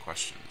unnecessary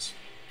questions.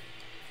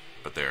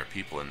 But there are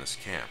people in this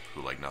camp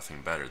who like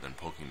nothing better than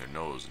poking their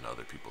nose into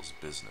other people's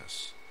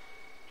business.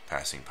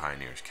 Passing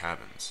Pioneer's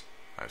cabins,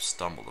 I've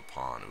stumbled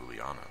upon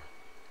Uliana.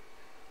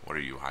 What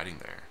are you hiding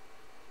there?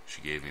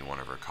 She gave me one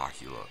of her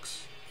cocky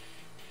looks.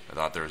 I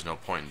thought there was no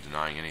point in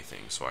denying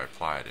anything, so I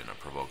replied in a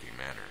provoking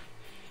manner.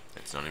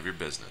 It's none of your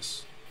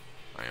business.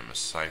 I am a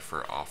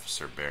cipher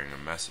officer bearing a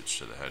message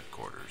to the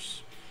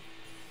headquarters.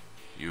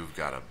 You've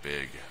got a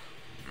big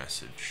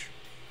message.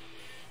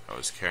 I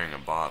was carrying a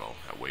bottle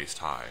at waist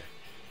high,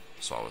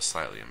 so I was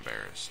slightly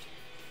embarrassed.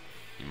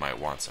 You might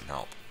want some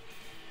help.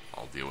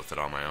 I'll deal with it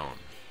on my own.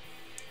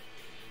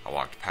 I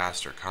walked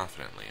past her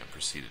confidently and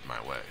proceeded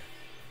my way.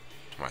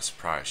 To my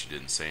surprise, she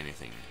didn't say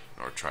anything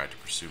nor try to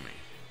pursue me.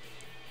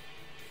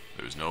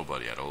 There was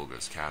nobody at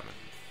Olga's cabin,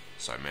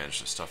 so I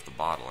managed to stuff the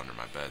bottle under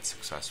my bed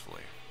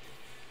successfully.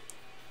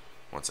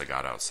 Once I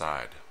got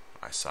outside,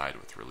 I sighed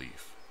with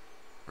relief.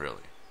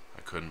 Really,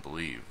 I couldn't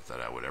believe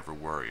that I would ever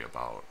worry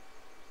about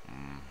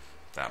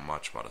that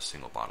much about a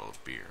single bottle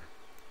of beer.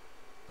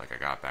 Like I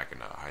got back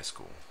into high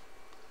school.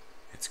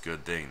 It's a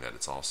good thing that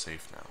it's all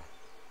safe now.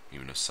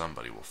 Even if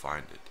somebody will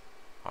find it,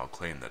 I'll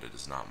claim that it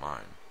is not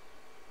mine.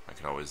 I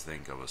could always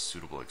think of a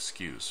suitable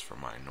excuse for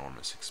my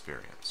enormous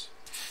experience.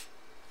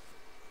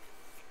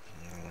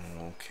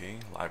 Okay,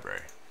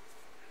 library.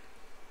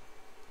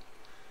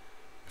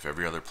 If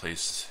every other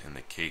place in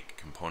the cake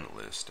component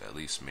list at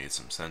least made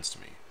some sense to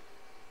me,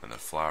 then the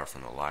flower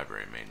from the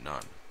library made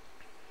none.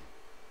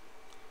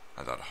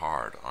 I thought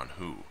hard on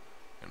who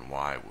and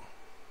why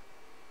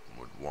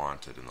would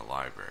want it in the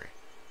library,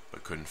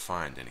 but couldn't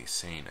find any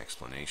sane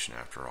explanation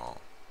after all.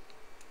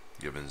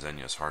 Given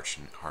Xenia's harsh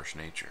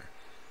nature,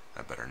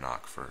 I better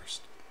knock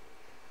first.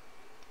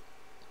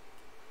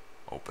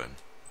 Open.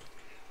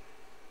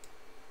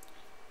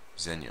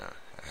 Xenia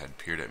had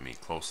peered at me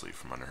closely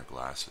from under her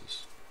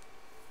glasses.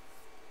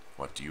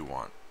 What do you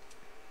want?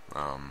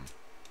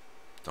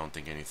 Don't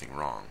think anything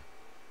wrong,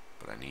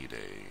 but I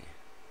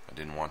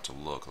didn't want to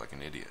look like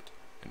an idiot,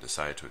 and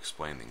decided to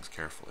explain things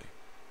carefully.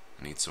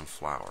 I need some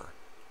flour.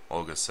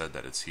 Olga said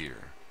that it's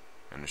here.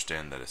 I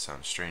understand that it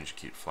sounds strange to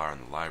keep flour in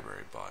the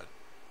library, but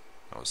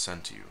I was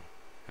sent to you,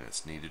 and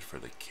it's needed for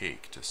the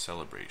cake to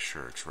celebrate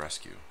Shurik's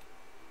rescue.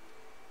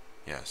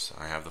 Yes,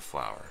 I have the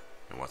flour,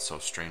 and what's so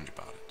strange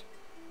about it?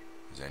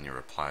 Xenia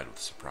replied with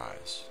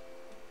surprise.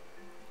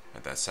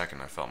 At that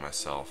second, I felt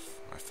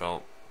myself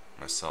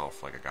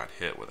like I got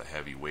hit with a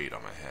heavy weight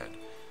on my head,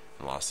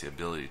 and lost the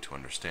ability to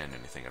understand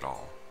anything at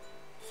all.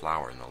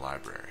 Flour in the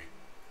library.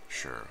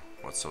 Sure,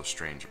 what's so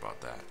strange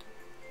about that?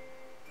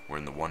 We're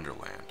in the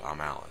Wonderland. I'm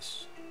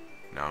Alice.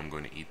 Now I'm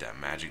going to eat that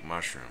magic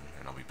mushroom,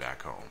 and I'll be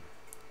back home.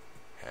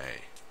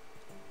 Hey.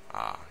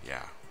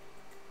 Yeah.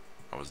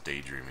 I was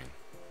daydreaming.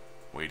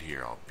 Wait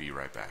here, I'll be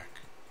right back.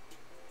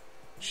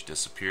 She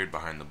disappeared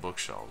behind the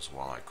bookshelves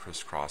while I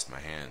crisscrossed my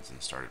hands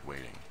and started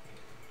waiting.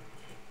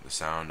 The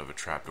sound of a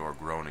trapdoor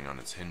groaning on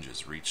its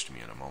hinges reached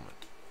me in a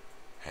moment.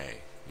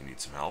 Hey, you need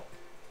some help?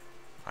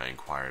 I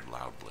inquired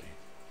loudly.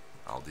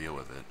 I'll deal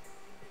with it.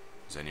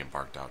 Xenia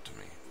barked out to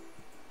me.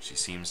 She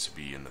seems to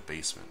be in the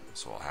basement,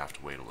 so I'll have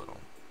to wait a little.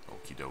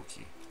 Okie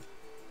dokie.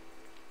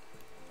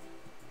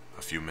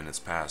 A few minutes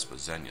passed, but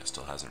Xenia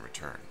still hasn't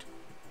returned.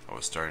 I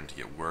was starting to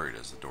get worried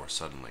as the door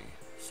suddenly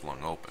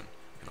flung open,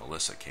 and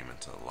Alyssa came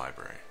into the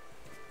library.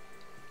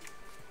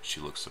 She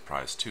looked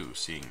surprised too,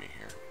 seeing me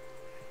here.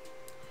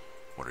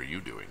 What are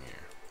you doing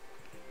here?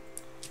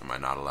 Am I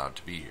not allowed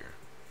to be here?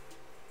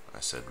 I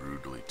said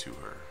rudely to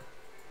her.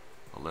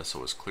 Alyssa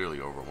was clearly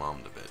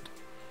overwhelmed a bit.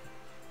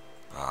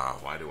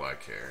 Why do I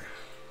care?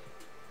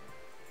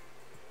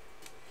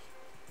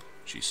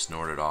 She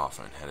snorted off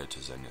and headed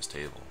to Xenia's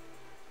table.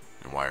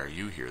 And why are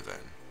you here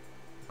then?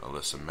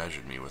 Alyssa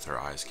measured me with her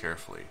eyes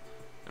carefully,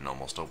 and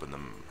almost opened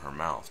her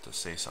mouth to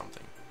say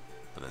something,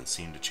 but then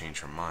seemed to change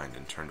her mind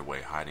and turned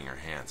away, hiding her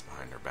hands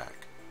behind her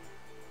back.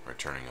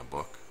 Returning a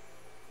book?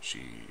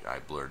 I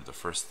blurred the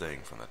first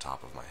thing from the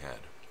top of my head.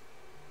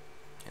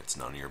 It's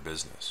none of your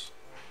business.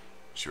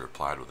 She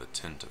replied with a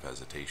tint of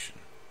hesitation.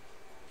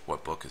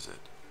 What book is it?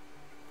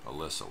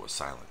 Alyssa was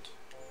silent.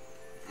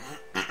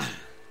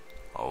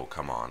 Oh,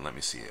 come on, let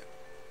me see it.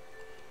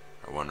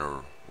 I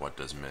wonder what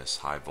does Miss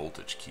High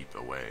Voltage keep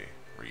away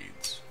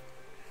reads.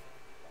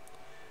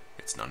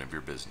 It's none of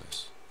your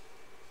business.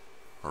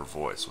 Her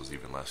voice was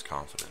even less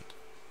confident.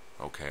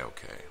 Okay,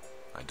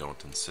 I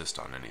don't insist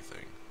on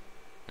anything.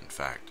 In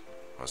fact,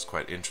 I was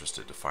quite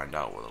interested to find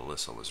out what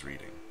Alyssa was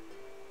reading.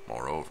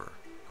 Moreover,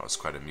 I was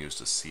quite amused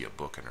to see a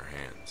book in her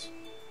hands.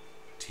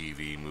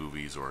 TV,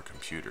 movies, or a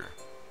computer,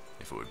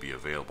 if it would be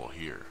available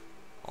here.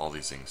 All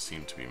these things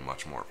seemed to be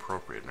much more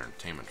appropriate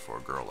entertainment for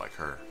a girl like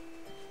her.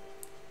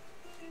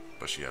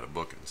 But she had a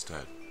book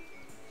instead.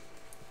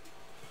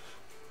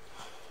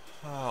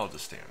 I'll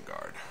just stay on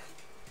guard.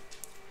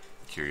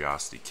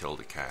 Curiosity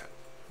killed a cat.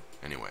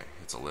 Anyway,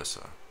 it's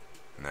Alyssa,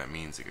 and that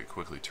means it could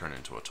quickly turn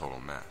into a total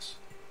mess.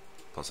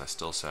 Plus, I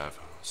still have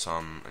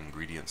some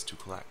ingredients to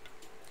collect.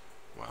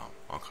 Well,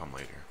 I'll come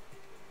later.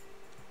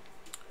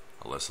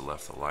 Alyssa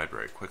left the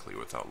library quickly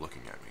without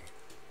looking at me.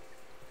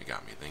 It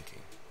got me thinking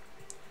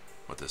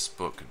what this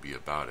book could be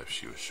about if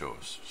she was so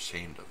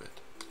ashamed of it.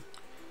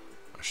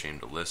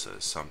 Ashamed Alyssa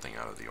is something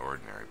out of the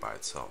ordinary by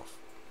itself.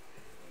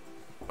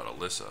 But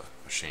Alyssa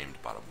ashamed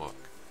about a book.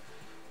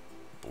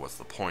 But what's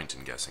the point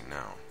in guessing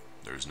now?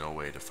 There's no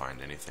way to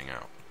find anything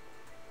out.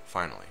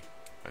 Finally,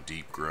 a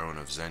deep groan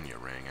of Xenia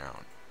rang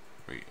out,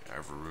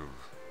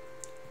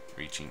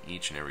 reaching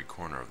each and every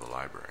corner of the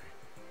library.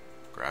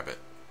 Grab it.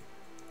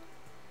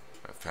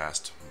 I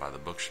passed by the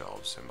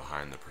bookshelves and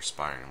behind the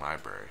perspiring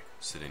library,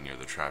 sitting near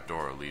the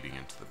trapdoor leading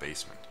into the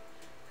basement,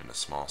 and a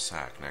small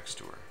sack next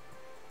to her.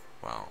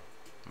 Wow,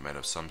 I might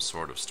have some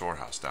sort of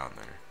storehouse down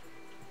there.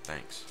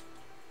 Thanks.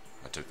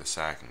 I took the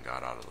sack and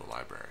got out of the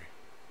library.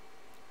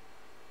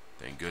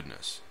 Thank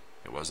goodness,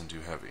 it wasn't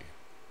too heavy,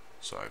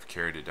 so I've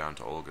carried it down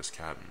to Olga's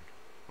cabin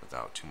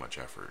without too much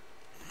effort.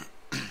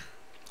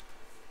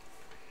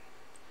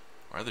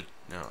 Why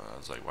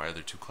are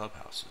there two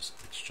clubhouses?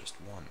 It's just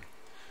one.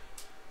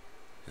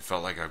 It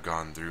felt like I've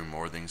gone through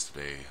more things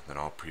today than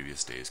all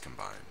previous days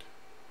combined.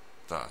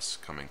 Thus,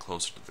 coming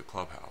closer to the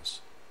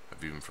clubhouse,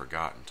 I've even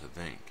forgotten to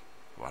think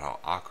about how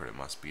awkward it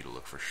must be to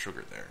look for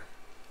sugar there.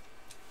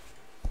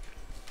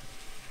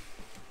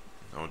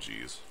 Oh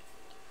geez.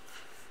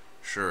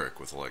 Shurik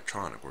with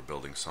Electronic were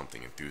building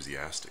something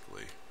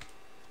enthusiastically.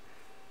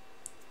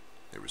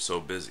 They were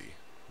so busy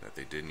that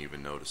they didn't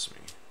even notice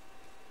me.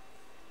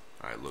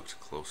 I looked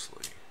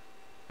closely.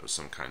 It was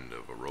some kind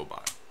of a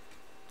robot,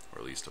 or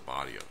at least a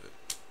body of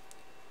it.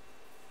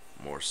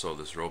 More so,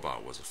 this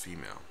robot was a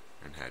female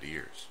and had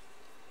ears.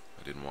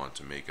 I didn't want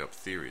to make up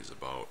theories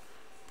about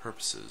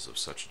purposes of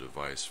such a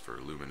device for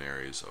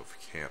luminaries of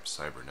camp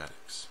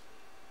cybernetics.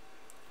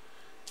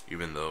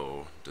 Even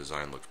though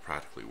design looked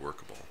practically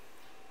workable,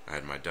 I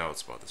had my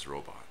doubts about this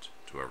robot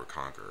to ever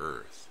conquer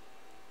Earth,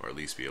 or at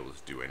least be able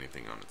to do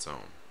anything on its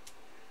own.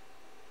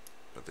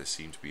 But they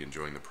seemed to be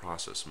enjoying the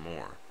process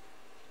more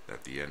than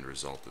the end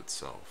result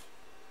itself.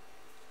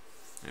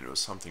 And it was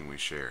something we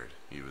shared,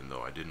 even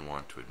though I didn't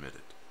want to admit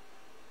it.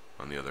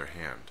 On the other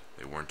hand,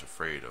 they weren't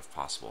afraid of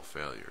possible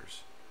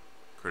failures,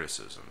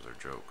 criticisms, or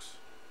jokes.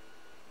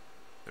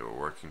 They were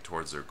working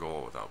towards their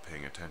goal without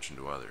paying attention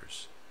to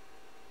others,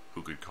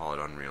 who could call it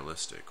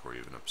unrealistic or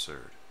even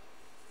absurd.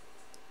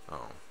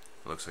 Oh,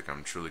 it looks like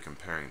I'm truly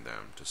comparing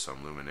them to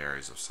some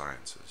luminaries of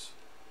sciences.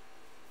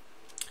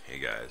 Hey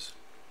guys,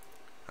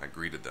 I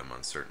greeted them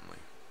uncertainly.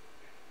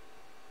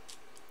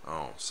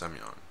 Oh,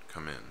 Semyon,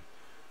 come in.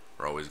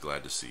 We're always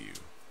glad to see you.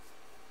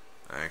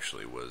 I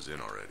actually was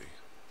in already.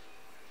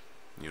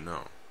 You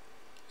know,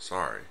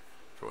 sorry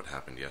for what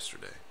happened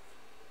yesterday.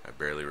 I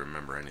barely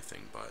remember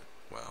anything, but,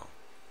 well,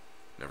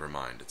 never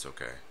mind, it's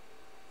okay.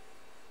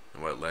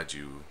 And what led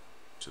you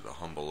to the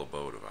humble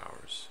abode of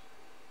ours?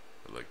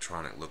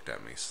 Electronic looked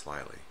at me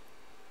slyly.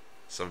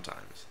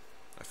 Sometimes,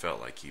 I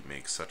felt like he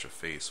makes such a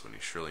face when he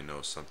surely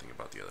knows something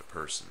about the other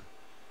person,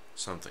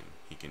 something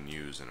he can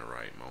use in a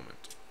right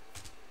moment.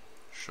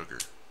 Sugar.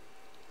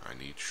 I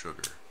need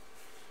sugar.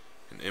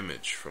 An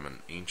image from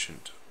an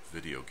ancient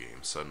video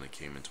game suddenly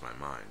came into my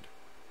mind.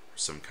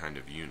 Some kind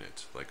of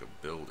unit, like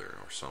a builder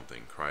or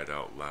something, cried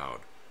out loud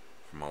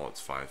from all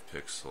its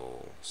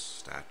 5-pixel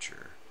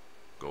stature.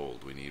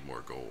 Gold, we need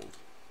more gold.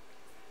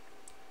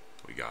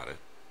 We got it,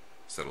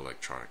 said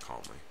Electronic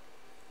calmly.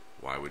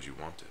 Why would you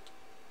want it?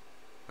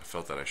 I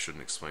felt that I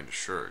shouldn't explain to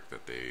Shurik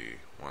that they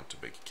want to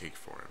bake a cake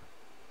for him.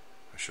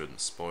 I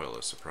shouldn't spoil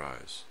a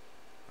surprise.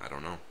 I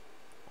don't know.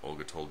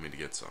 Olga told me to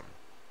get some.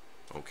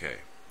 Okay,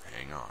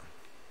 hang on.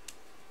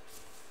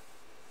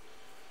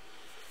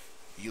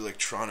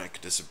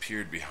 Electronic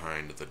disappeared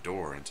behind the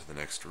door into the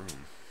next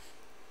room.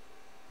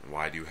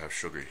 Why do you have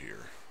sugar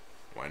here?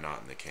 Why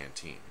not in the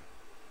canteen?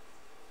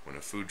 When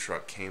a food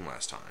truck came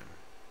last time,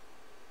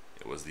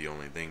 it was the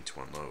only thing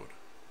to unload.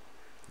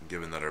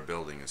 Given that our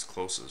building is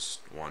closest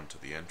one to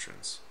the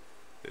entrance,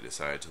 they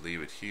decided to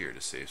leave it here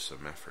to save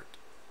some effort.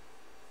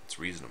 It's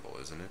reasonable,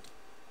 isn't it?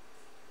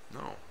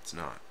 No, it's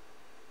not.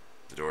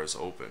 The door is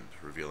opened,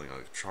 revealing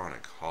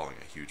Electronic hauling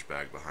a huge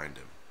bag behind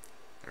him.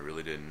 I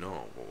really didn't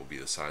know what would be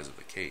the size of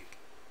the cake,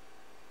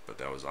 but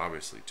that was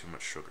obviously too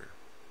much sugar.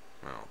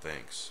 Well,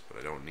 thanks, but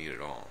I don't need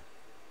it all.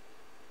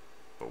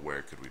 But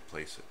where could we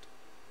place it?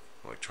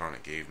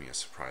 Electronic gave me a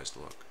surprised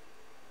look.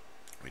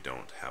 We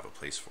don't have a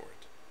place for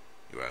it.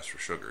 You asked for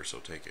sugar, so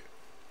take it.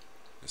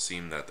 It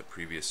seemed that the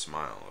previous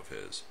smile of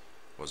his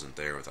wasn't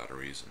there without a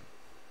reason.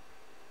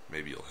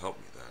 Maybe you'll help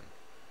me then.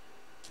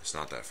 It's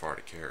not that far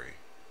to carry.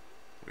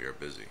 We are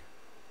busy.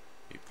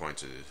 He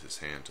pointed his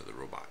hand to the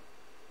robot.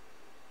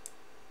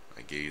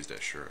 I gazed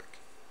at Shurik.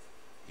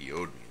 He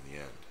owed me in the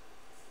end.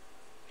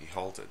 He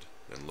halted,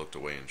 then looked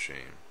away in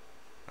shame.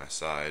 I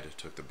sighed,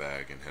 took the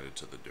bag, and headed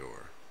to the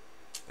door.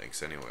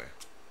 Thanks anyway,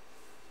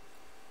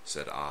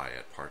 said I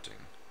at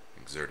parting,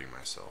 exerting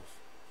myself.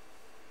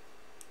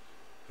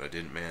 But I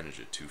didn't manage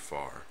it too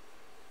far.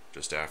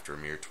 Just after a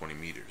mere 20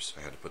 meters,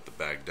 I had to put the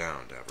bag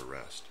down to have a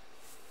rest.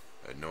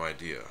 I had no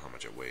idea how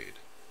much it weighed.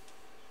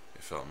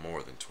 It felt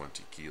more than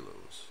 20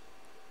 kilos.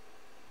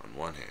 On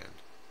one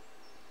hand,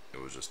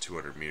 it was just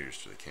 200 meters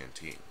to the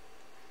canteen.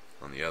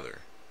 On the other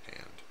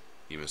hand,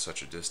 even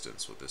such a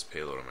distance with this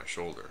payload on my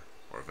shoulder,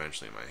 or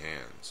eventually in my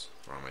hands,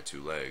 or on my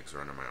 2 legs,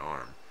 or under my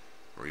arm,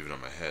 or even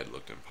on my head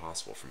looked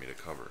impossible for me to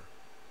cover.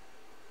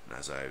 And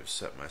as I've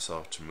set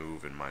myself to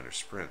move in minor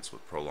sprints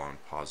with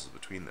prolonged pauses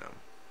between them,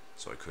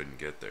 so I couldn't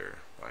get there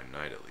by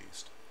night at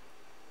least,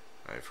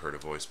 I've heard a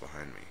voice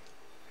behind me.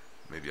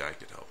 Maybe I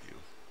could help you.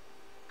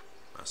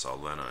 I saw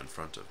Lena in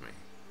front of me.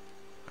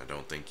 I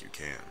don't think you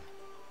can.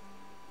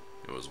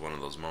 It was one of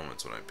those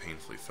moments when I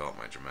painfully felt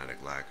my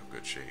dramatic lack of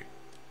good shape.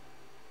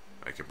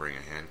 I could bring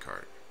a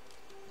handcart.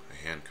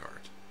 A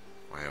handcart?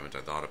 Why haven't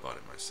I thought about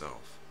it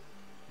myself?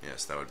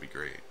 Yes, that would be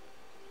great.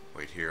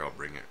 Wait here, I'll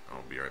bring it.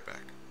 I'll be right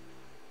back.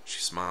 She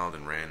smiled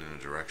and ran in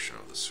the direction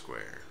of the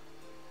square.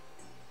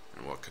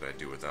 And what could I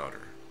do without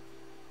her?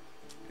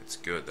 It's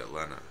good that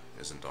Lena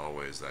isn't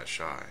always that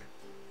shy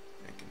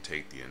and can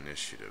take the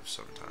initiative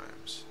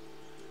sometimes.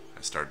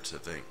 I started to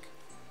think.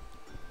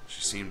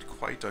 She seemed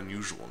quite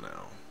unusual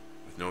now,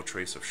 with no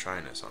trace of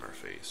shyness on her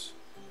face,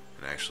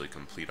 an actually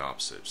complete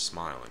opposite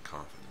smile and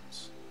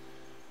confidence.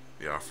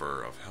 The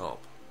offer of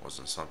help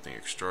wasn't something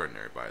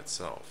extraordinary by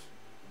itself,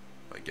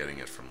 but getting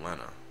it from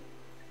Lena.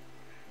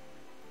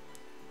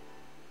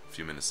 A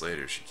few minutes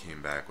later, she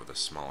came back with a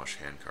smallish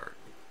handcart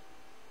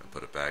and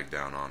put a bag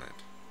down on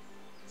it.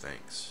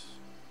 Thanks.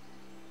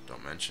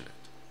 Don't mention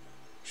it.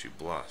 She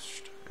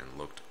blushed and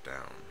looked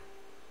down.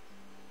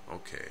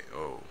 Okay,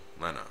 oh,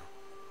 Lena,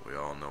 we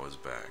all know is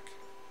back.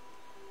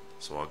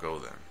 So I'll go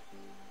then.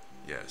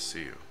 Yes,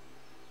 see you.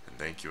 And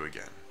thank you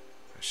again,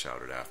 I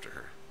shouted after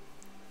her.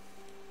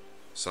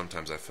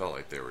 Sometimes I felt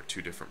like there were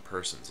two different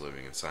persons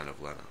living inside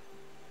of Lena,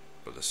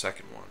 but the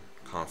second one,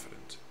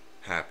 confident,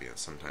 happy, and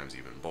sometimes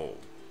even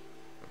bold,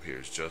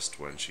 appears just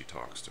when she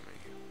talks to me.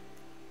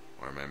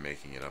 Or am I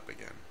making it up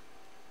again?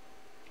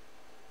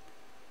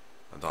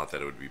 I thought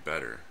that it would be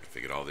better if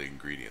I get all the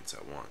ingredients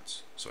at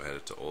once, so I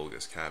headed to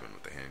Olga's cabin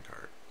with the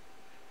handcart.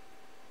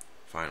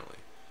 Finally,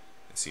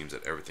 it seems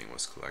that everything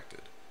was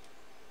collected.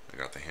 I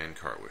got the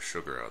handcart with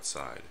sugar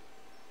outside,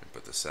 and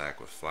put the sack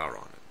with flour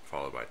on it,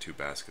 followed by 2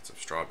 baskets of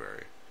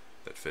strawberry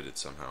that fitted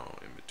somehow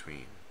in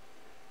between.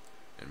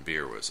 And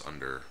beer was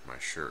under my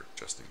shirt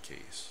just in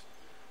case.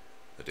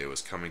 The day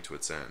was coming to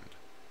its end,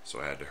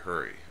 so I had to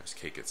hurry, as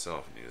cake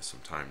itself needed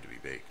some time to be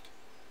baked.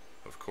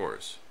 Of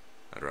course,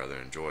 I'd rather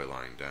enjoy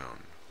lying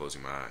down,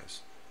 closing my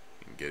eyes,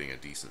 and getting a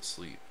decent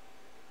sleep,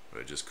 but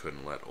I just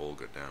couldn't let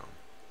Olga down.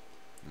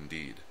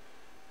 Indeed,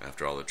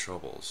 after all the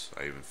troubles,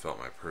 I even felt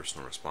my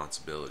personal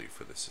responsibility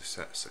for the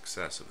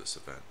success of this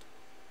event.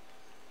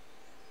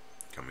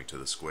 Coming to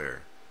the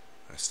square,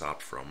 I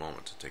stopped for a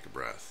moment to take a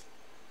breath.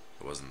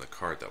 It wasn't the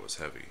cart that was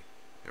heavy.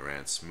 It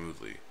ran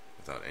smoothly,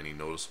 without any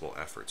noticeable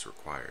efforts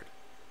required.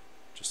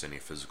 Just any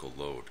physical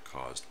load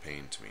caused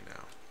pain to me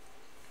now,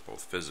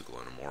 both physical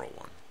and a moral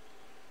one.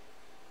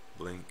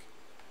 Blink.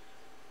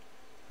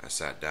 I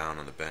sat down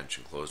on the bench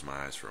and closed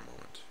my eyes for a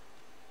moment.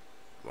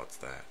 What's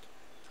that?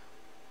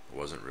 I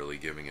wasn't really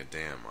giving a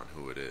damn on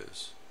who it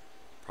is.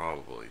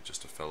 Probably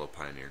just a fellow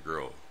pioneer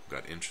girl who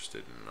got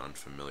interested in an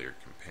unfamiliar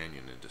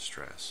companion in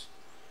distress.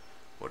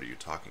 What are you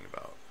talking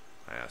about?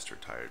 I asked her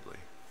tiredly.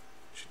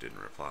 She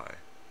didn't reply.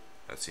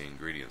 That's the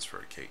ingredients for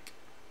a cake.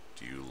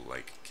 Do you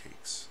like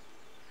cakes?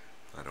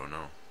 I don't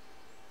know.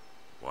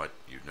 What?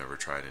 You've never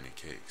tried any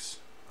cakes?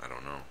 I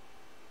don't know.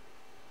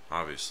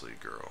 Obviously,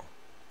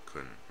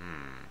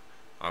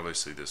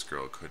 this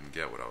girl couldn't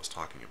get what I was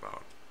talking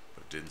about,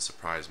 but it didn't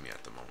surprise me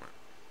at the moment.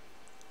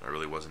 I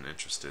really wasn't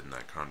interested in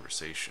that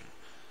conversation.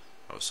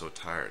 I was so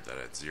tired that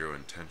I had zero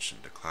intention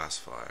to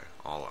classify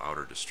all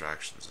outer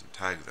distractions and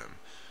tag them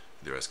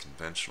either as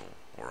conventional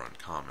or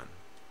uncommon.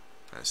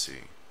 I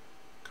see.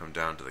 Come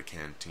down to the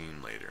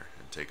canteen later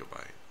and take a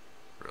bite.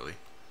 Really?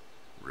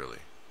 Really.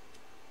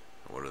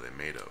 And what are they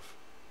made of?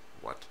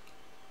 What?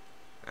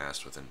 I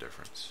asked with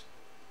indifference.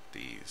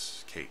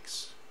 These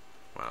cakes.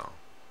 Well,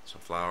 some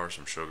flour,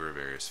 some sugar,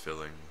 various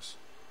fillings.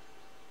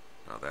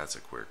 Now that's a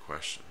queer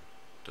question.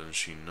 Doesn't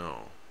she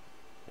know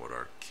what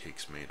are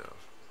cakes made of?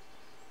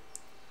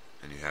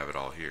 And you have it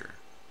all here.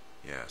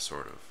 Yeah,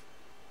 sort of.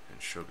 And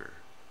sugar.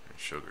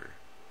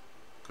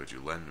 Could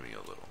you lend me a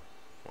little?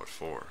 What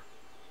for?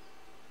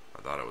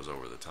 I thought it was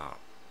over the top.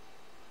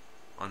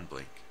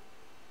 Unblink.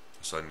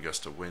 A sudden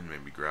gust of wind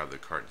made me grab the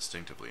cart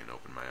instinctively and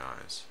open my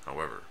eyes.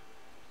 However,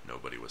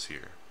 nobody was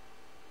here.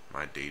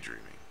 Am I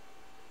daydreaming?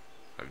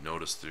 I've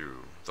noticed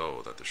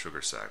though, that the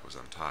sugar sack was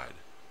untied,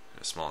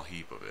 and a small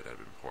heap of it had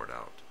been poured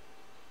out.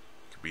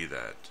 It could be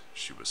that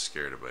she was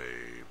scared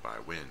away by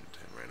wind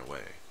and ran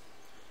away.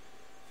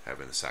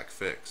 Having the sack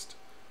fixed,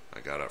 I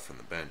got up from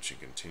the bench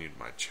and continued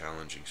my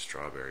challenging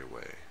strawberry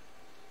way.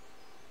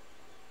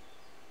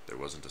 There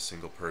wasn't a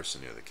single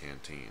person near the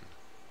canteen.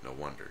 No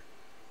wonder.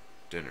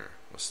 Dinner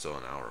was still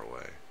an hour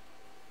away.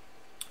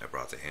 I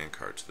brought the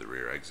handcart to the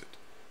rear exit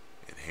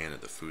and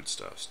handed the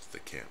foodstuffs to the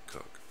camp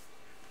cook.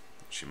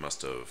 She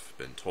must have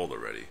been told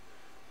already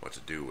what to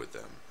do with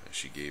them, as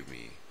she gave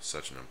me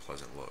such an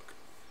unpleasant look.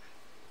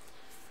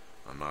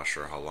 I'm not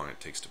sure how long it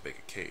takes to bake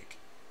a cake,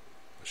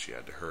 but she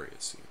had to hurry,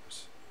 it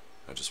seems.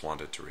 I just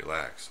wanted to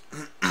relax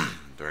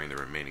during the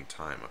remaining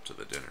time up to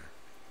the dinner.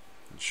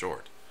 In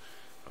short,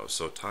 I was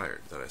so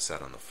tired that I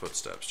sat on the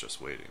footsteps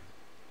just waiting.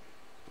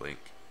 Blink.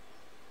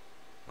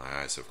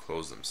 My eyes have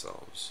closed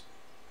themselves.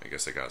 I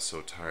guess I got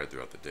so tired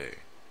throughout the day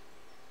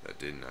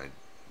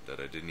that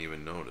I didn't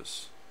even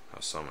notice how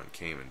someone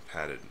came and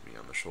patted me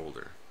on the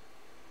shoulder.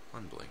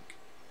 Unblink.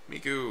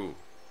 Miku!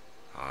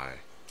 Hi.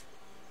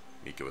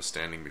 Mika was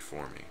standing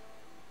before me.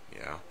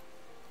 Yeah?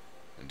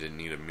 I didn't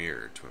need a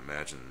mirror to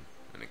imagine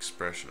an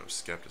expression of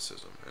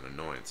skepticism and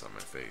annoyance on my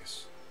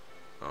face.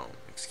 Oh,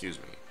 excuse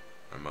me.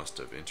 I must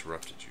have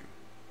interrupted you.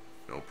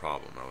 No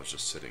problem, I was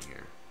just sitting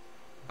here.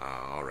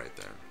 Ah, alright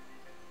then.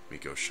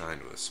 Miko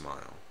shined with a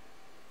smile.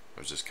 I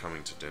was just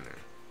coming to dinner.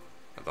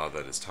 I thought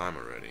that it's time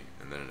already,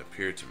 and then it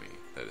appeared to me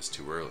that it's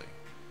too early.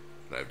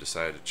 But I've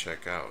decided to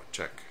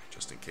check,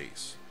 just in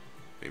case.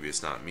 Maybe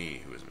it's not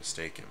me who is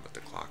mistaken, but the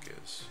clock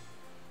is.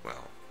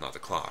 Well, not the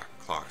clock.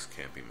 Clocks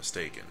can't be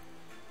mistaken.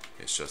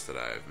 It's just that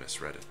I have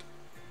misread it.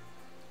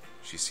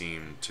 She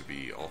seemed to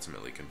be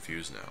ultimately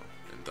confused now,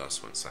 and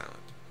thus went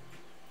silent.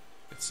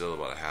 It's still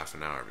about a half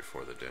an hour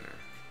before the dinner.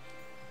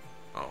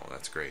 Oh,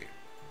 that's great.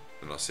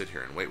 Then I'll sit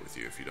here and wait with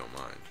you if you don't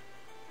mind.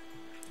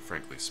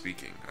 Frankly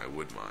speaking, I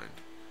would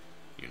mind.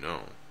 You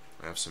know,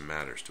 I have some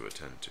matters to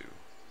attend to.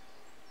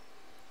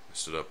 I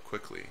stood up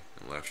quickly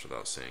and left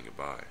without saying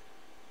goodbye,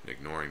 and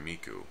ignoring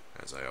Miku,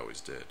 as I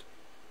always did,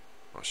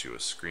 while she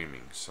was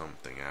screaming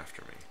something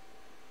after me.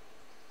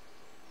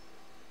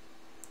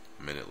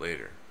 A minute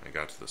later, I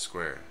got to the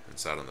square and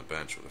sat on the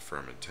bench with a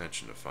firm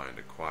intention to find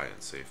a quiet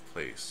and safe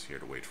place here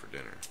to wait for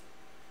dinner.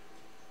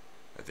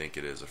 I think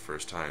it is the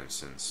first time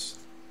since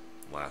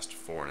the last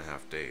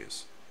 4.5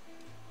 days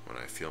when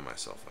I feel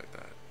myself like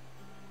that.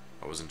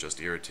 I wasn't just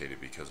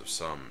irritated because of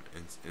some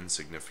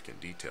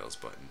insignificant details,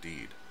 but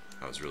indeed,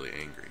 I was really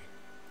angry.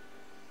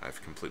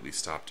 I've completely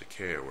stopped to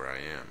care where I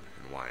am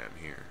and why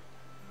I'm here.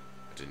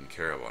 I didn't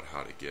care about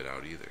how to get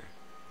out either.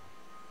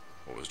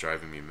 What was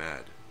driving me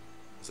mad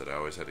is that I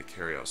always had to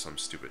carry out some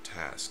stupid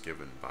task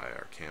given by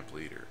our camp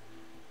leader,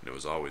 and it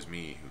was always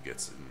me who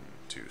gets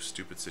into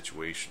stupid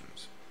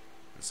situations,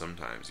 and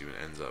sometimes even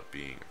ends up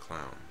being a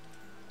clown.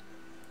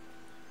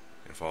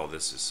 If all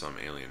this is some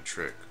alien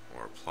trick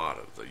or a plot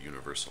of the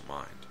universal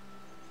mind,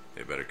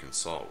 they better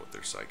consult with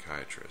their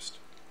psychiatrist.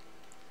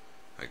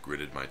 I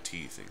gritted my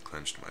teeth and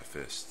clenched my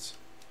fists.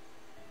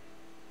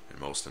 And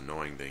most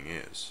annoying thing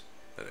is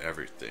that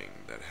everything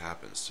that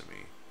happens to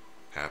me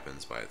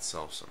happens by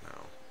itself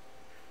somehow.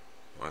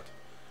 What?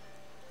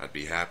 I'd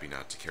be happy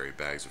not to carry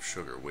bags of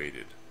sugar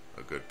weighted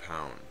a good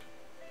pound,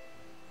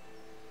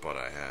 but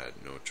I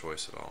had no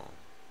choice at all.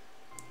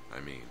 I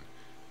mean,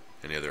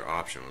 any other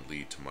option would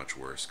lead to much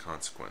worse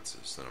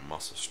consequences than a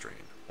muscle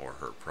strain or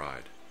hurt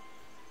pride.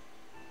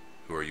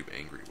 Who are you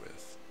angry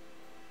with?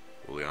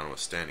 Juliana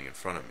was standing in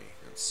front of me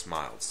and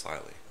smiled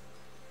slyly.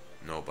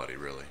 Nobody,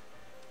 really.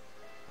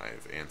 I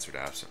have answered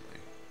absently,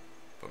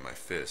 but my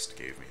fist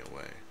gave me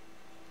away.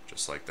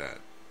 Just like that.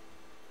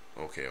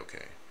 Okay,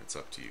 it's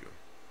up to you.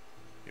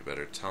 You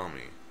better tell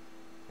me,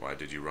 why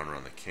did you run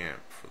around the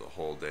camp for the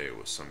whole day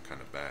with some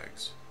kind of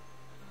bags?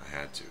 I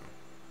had to,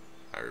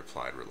 I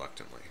replied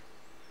reluctantly.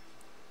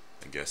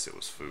 I guess it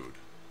was food.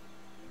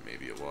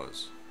 Maybe it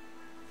was.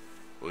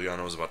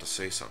 Juliana was about to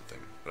say something,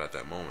 but at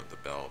that moment the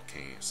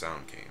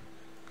sound came,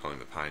 calling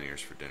the pioneers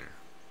for dinner.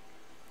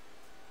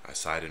 I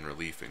sighed in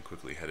relief and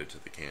quickly headed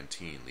to the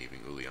canteen,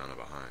 leaving Juliana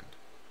behind.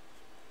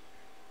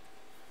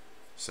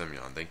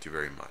 Semyon, thank you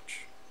very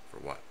much. For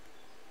what?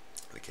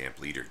 The camp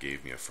leader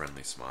gave me a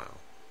friendly smile.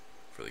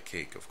 For the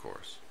cake, of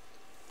course.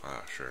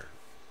 Ah, sure.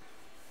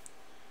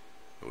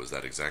 It was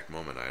that exact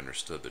moment I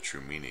understood the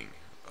true meaning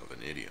of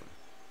an idiom.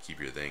 Keep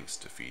your thanks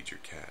to feed your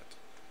cat.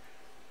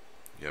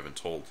 You haven't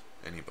told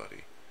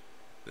anybody.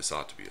 This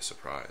ought to be a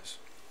surprise.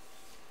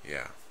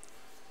 Yeah,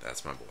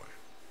 that's my boy.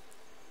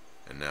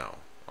 And now,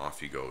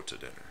 off you go to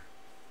dinner.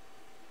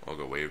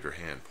 Olga waved her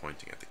hand,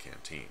 pointing at the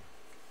canteen.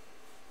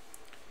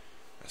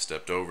 I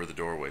stepped over the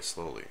doorway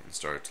slowly and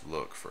started to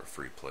look for a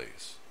free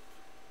place.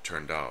 It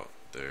turned out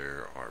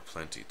there are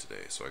plenty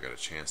today, so I got a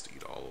chance to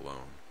eat all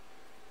alone.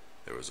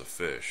 There was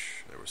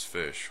fish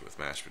with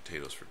mashed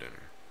potatoes for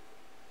dinner.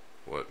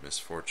 What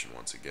misfortune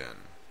once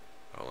again.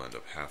 I'll end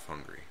up half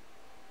hungry.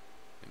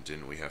 And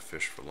didn't we have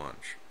fish for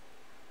lunch?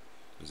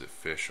 Is it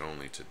fish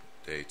only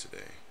today?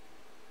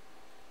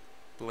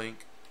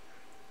 Blink.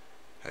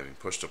 Having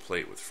pushed a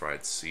plate with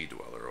fried sea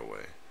dweller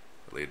away,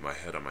 I laid my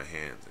head on my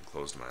hands and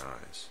closed my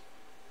eyes.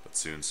 But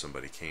soon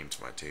somebody came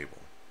to my table.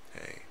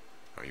 Hey,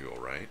 are you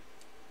alright?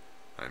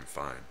 I'm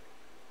fine,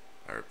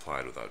 I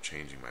replied without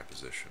changing my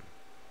position.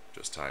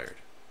 Just tired.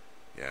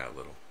 Yeah, a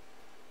little.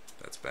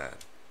 That's bad.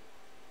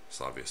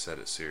 Slavia said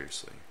it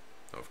seriously.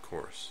 Of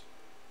course.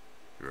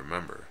 You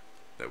remember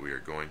that we are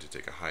going to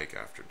take a hike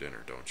after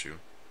dinner, don't you?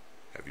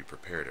 Have you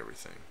prepared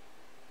everything?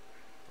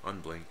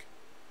 Unblink.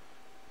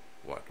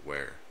 What,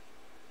 where?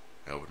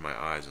 I opened my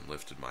eyes and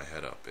lifted my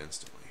head up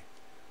instantly.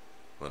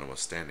 Lena was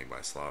standing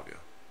by Slavia.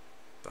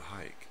 The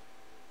hike.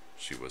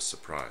 She was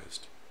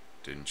surprised.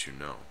 Didn't you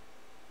know?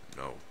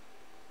 No.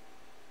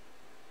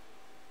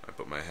 I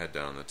put my head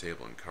down on the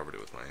table and covered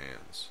it with my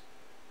hands.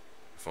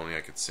 If only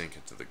I could sink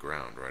into the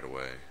ground right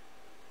away.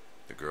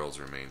 The girls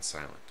remained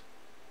silent.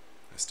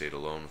 I stayed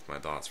alone with my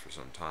thoughts for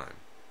some time,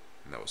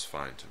 and that was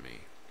fine to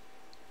me.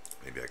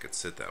 Maybe I could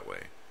sit that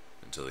way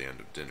until the end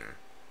of dinner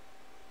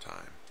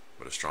time,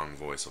 but a strong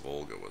voice of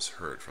Olga was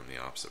heard from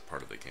the opposite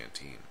part of the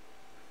canteen.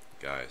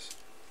 Guys,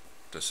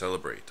 to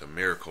celebrate a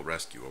miracle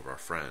rescue of our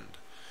friend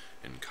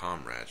and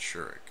comrade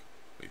Shurik,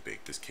 we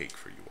baked this cake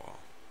for you all.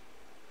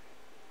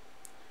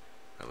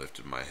 I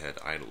lifted my head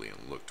idly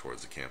and looked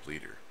towards the camp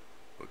leader,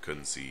 but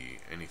couldn't see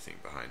anything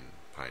behind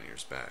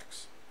pioneers'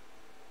 backs.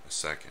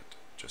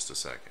 Just a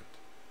second,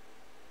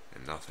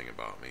 and nothing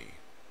about me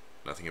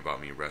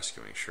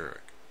rescuing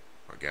Shurik.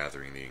 or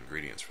gathering the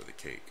ingredients for the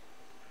cake.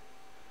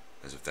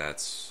 As if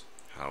that's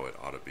how it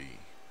ought to be.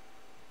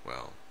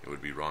 Well, it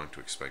would be wrong to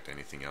expect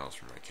anything else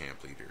from our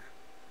camp leader.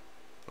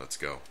 Let's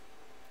go,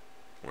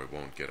 or we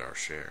won't get our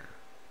share.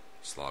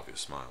 Slavia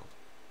smiled.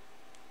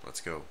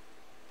 Let's go,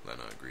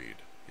 Lena agreed.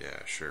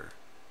 Yeah, sure.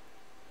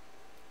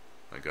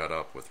 I got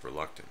up with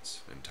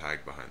reluctance and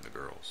tagged behind the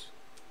girls.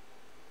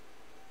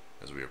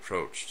 As we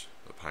approached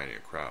the pioneer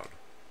crowd,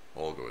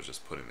 Olga was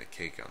just putting the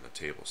cake on the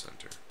table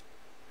center.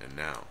 And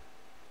now,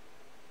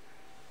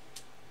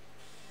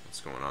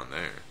 what's going on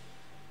there?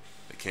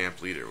 The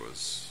camp leader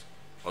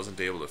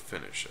wasn't able to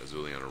finish as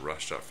Uliana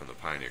rushed up from the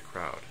pioneer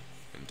crowd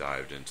and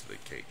dived into the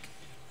cake.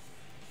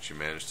 She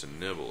managed to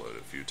nibble it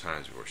a few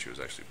times before she was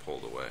actually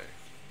pulled away.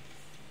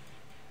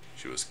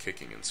 She was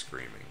kicking and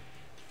screaming.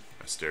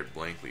 I stared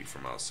blankly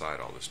from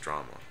outside all this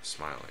drama,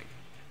 smiling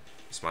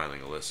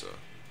Alyssa,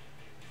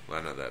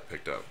 Lena that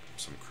picked up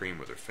some cream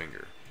with her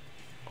finger,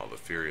 all the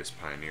furious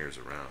pioneers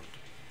around.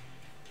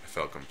 I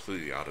felt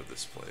completely out of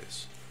this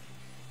place.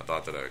 I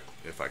thought that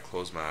if I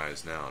closed my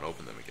eyes now and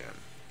opened them again,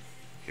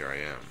 here I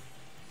am,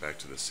 back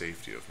to the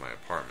safety of my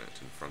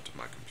apartment in front of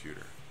my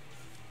computer.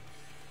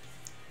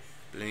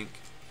 Blink.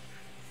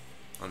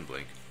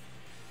 Unblink.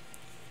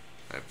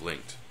 I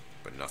blinked,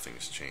 but nothing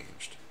has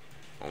changed.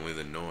 Only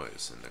the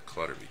noise and the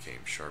clutter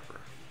became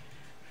sharper.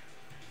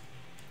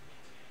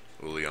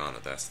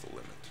 Uliana, that's the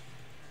limit.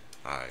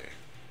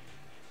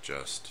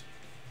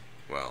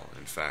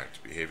 In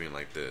fact, behaving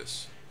like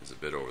this is a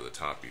bit over the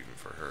top even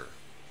for her.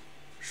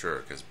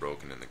 Shirk has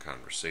broken in the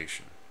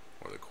conversation,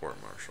 or the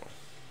court-martial.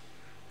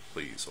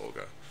 Please,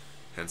 Olga.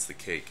 Hence the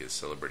cake is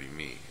celebrating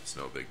me. It's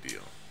no big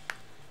deal.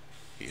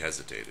 He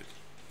hesitated.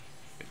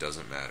 It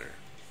doesn't matter.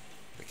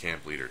 The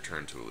camp leader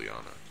turned to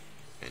Uliana.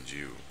 And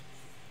you.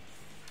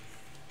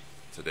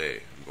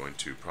 Today, I'm going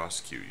to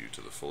prosecute you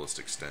to the fullest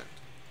extent,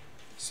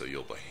 so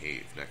you'll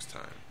behave next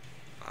time.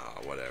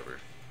 Whatever.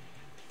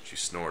 She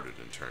snorted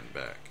and turned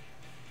back.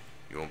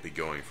 You won't be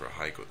going for a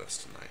hike with us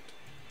tonight.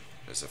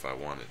 As if I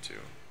wanted to.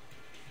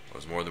 I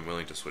was more than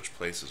willing to switch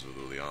places with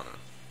Uliana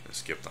and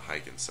skip the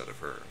hike instead of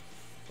her,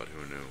 but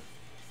who knew?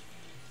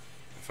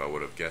 If I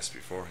would have guessed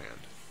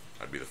beforehand,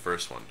 I'd be the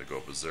first one to go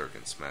berserk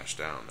and smash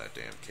down that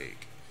damn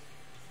cake.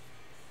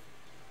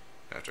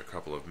 After a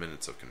couple of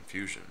minutes of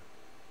confusion,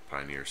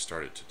 pioneers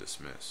started to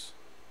dismiss.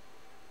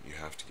 You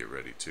have to get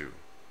ready too.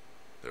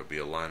 There'll be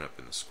a lineup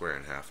in the square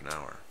in half an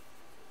hour.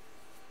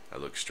 I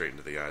looked straight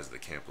into the eyes of the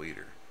camp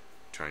leader,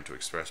 trying to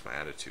express my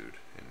attitude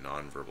in a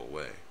non-verbal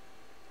way,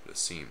 but it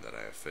seemed that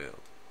I have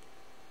failed.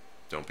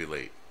 Don't be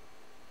late.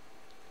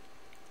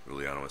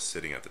 Uliana was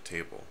sitting at the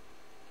table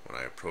when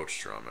I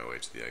approached her on my way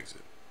to the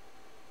exit.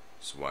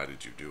 So why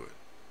did you do it?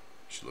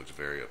 She looked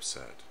very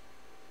upset,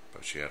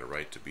 but she had a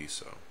right to be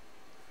so.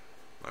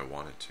 I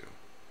wanted to.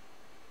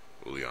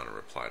 Uliana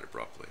replied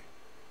abruptly.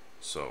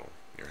 So,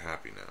 you're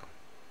happy now?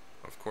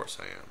 Of course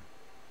I am.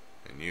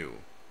 And you,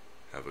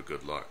 have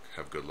good luck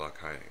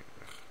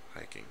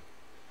hiking.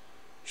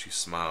 She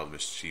smiled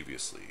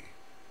mischievously,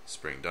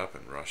 springed up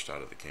and rushed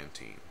out of the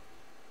canteen.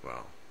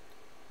 Well,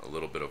 a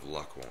little bit of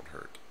luck won't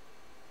hurt.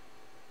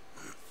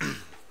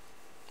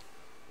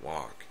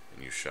 Walk,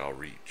 and you shall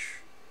reach.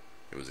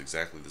 It was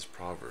exactly this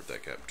proverb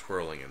that kept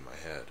twirling in my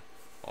head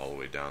all the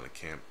way down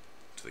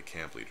to the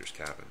camp leader's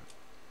cabin.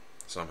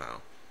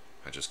 Somehow,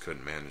 I just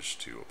couldn't manage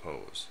to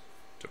oppose,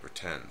 to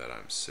pretend that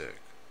I'm sick,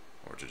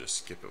 or to just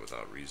skip it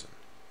without reason.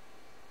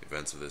 The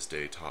events of this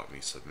day taught me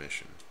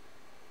submission,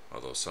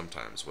 although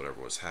sometimes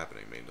whatever was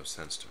happening made no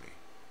sense to me.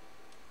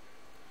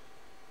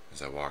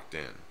 As I walked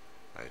in,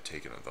 I had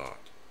taken a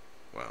thought.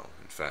 Well,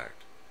 in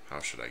fact, how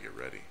should I get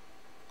ready?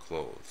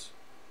 Clothes.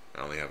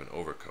 I only have an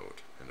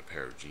overcoat and a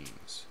pair of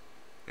jeans.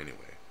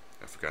 Anyway,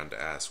 I've forgotten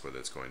to ask whether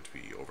it's going to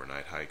be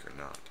overnight hike or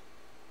not.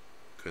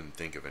 Couldn't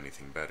think of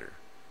anything better.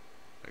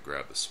 I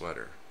grabbed the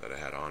sweater that I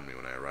had on me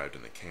when I arrived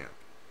in the camp.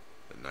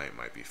 The night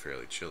might be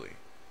fairly chilly,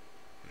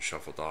 and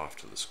shuffled off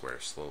to the square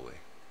slowly.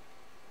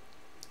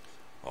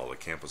 All the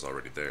camp was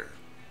already there,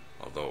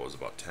 although it was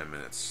about 10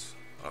 minutes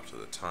up to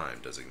the time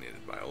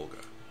designated by Olga.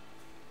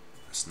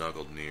 I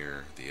snuggled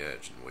near the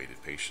edge and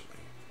waited patiently.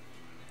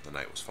 The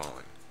night was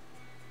falling.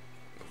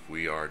 If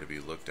we are to be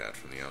looked at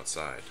from the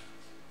outside,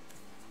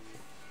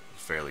 a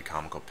fairly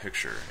comical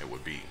picture it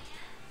would be.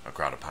 A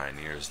crowd of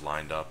pioneers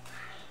lined up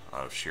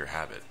out of sheer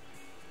habit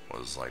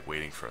was like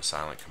waiting for a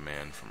silent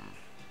command from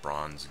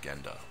Bronze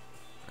Genda.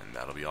 And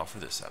that'll be all for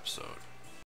this episode.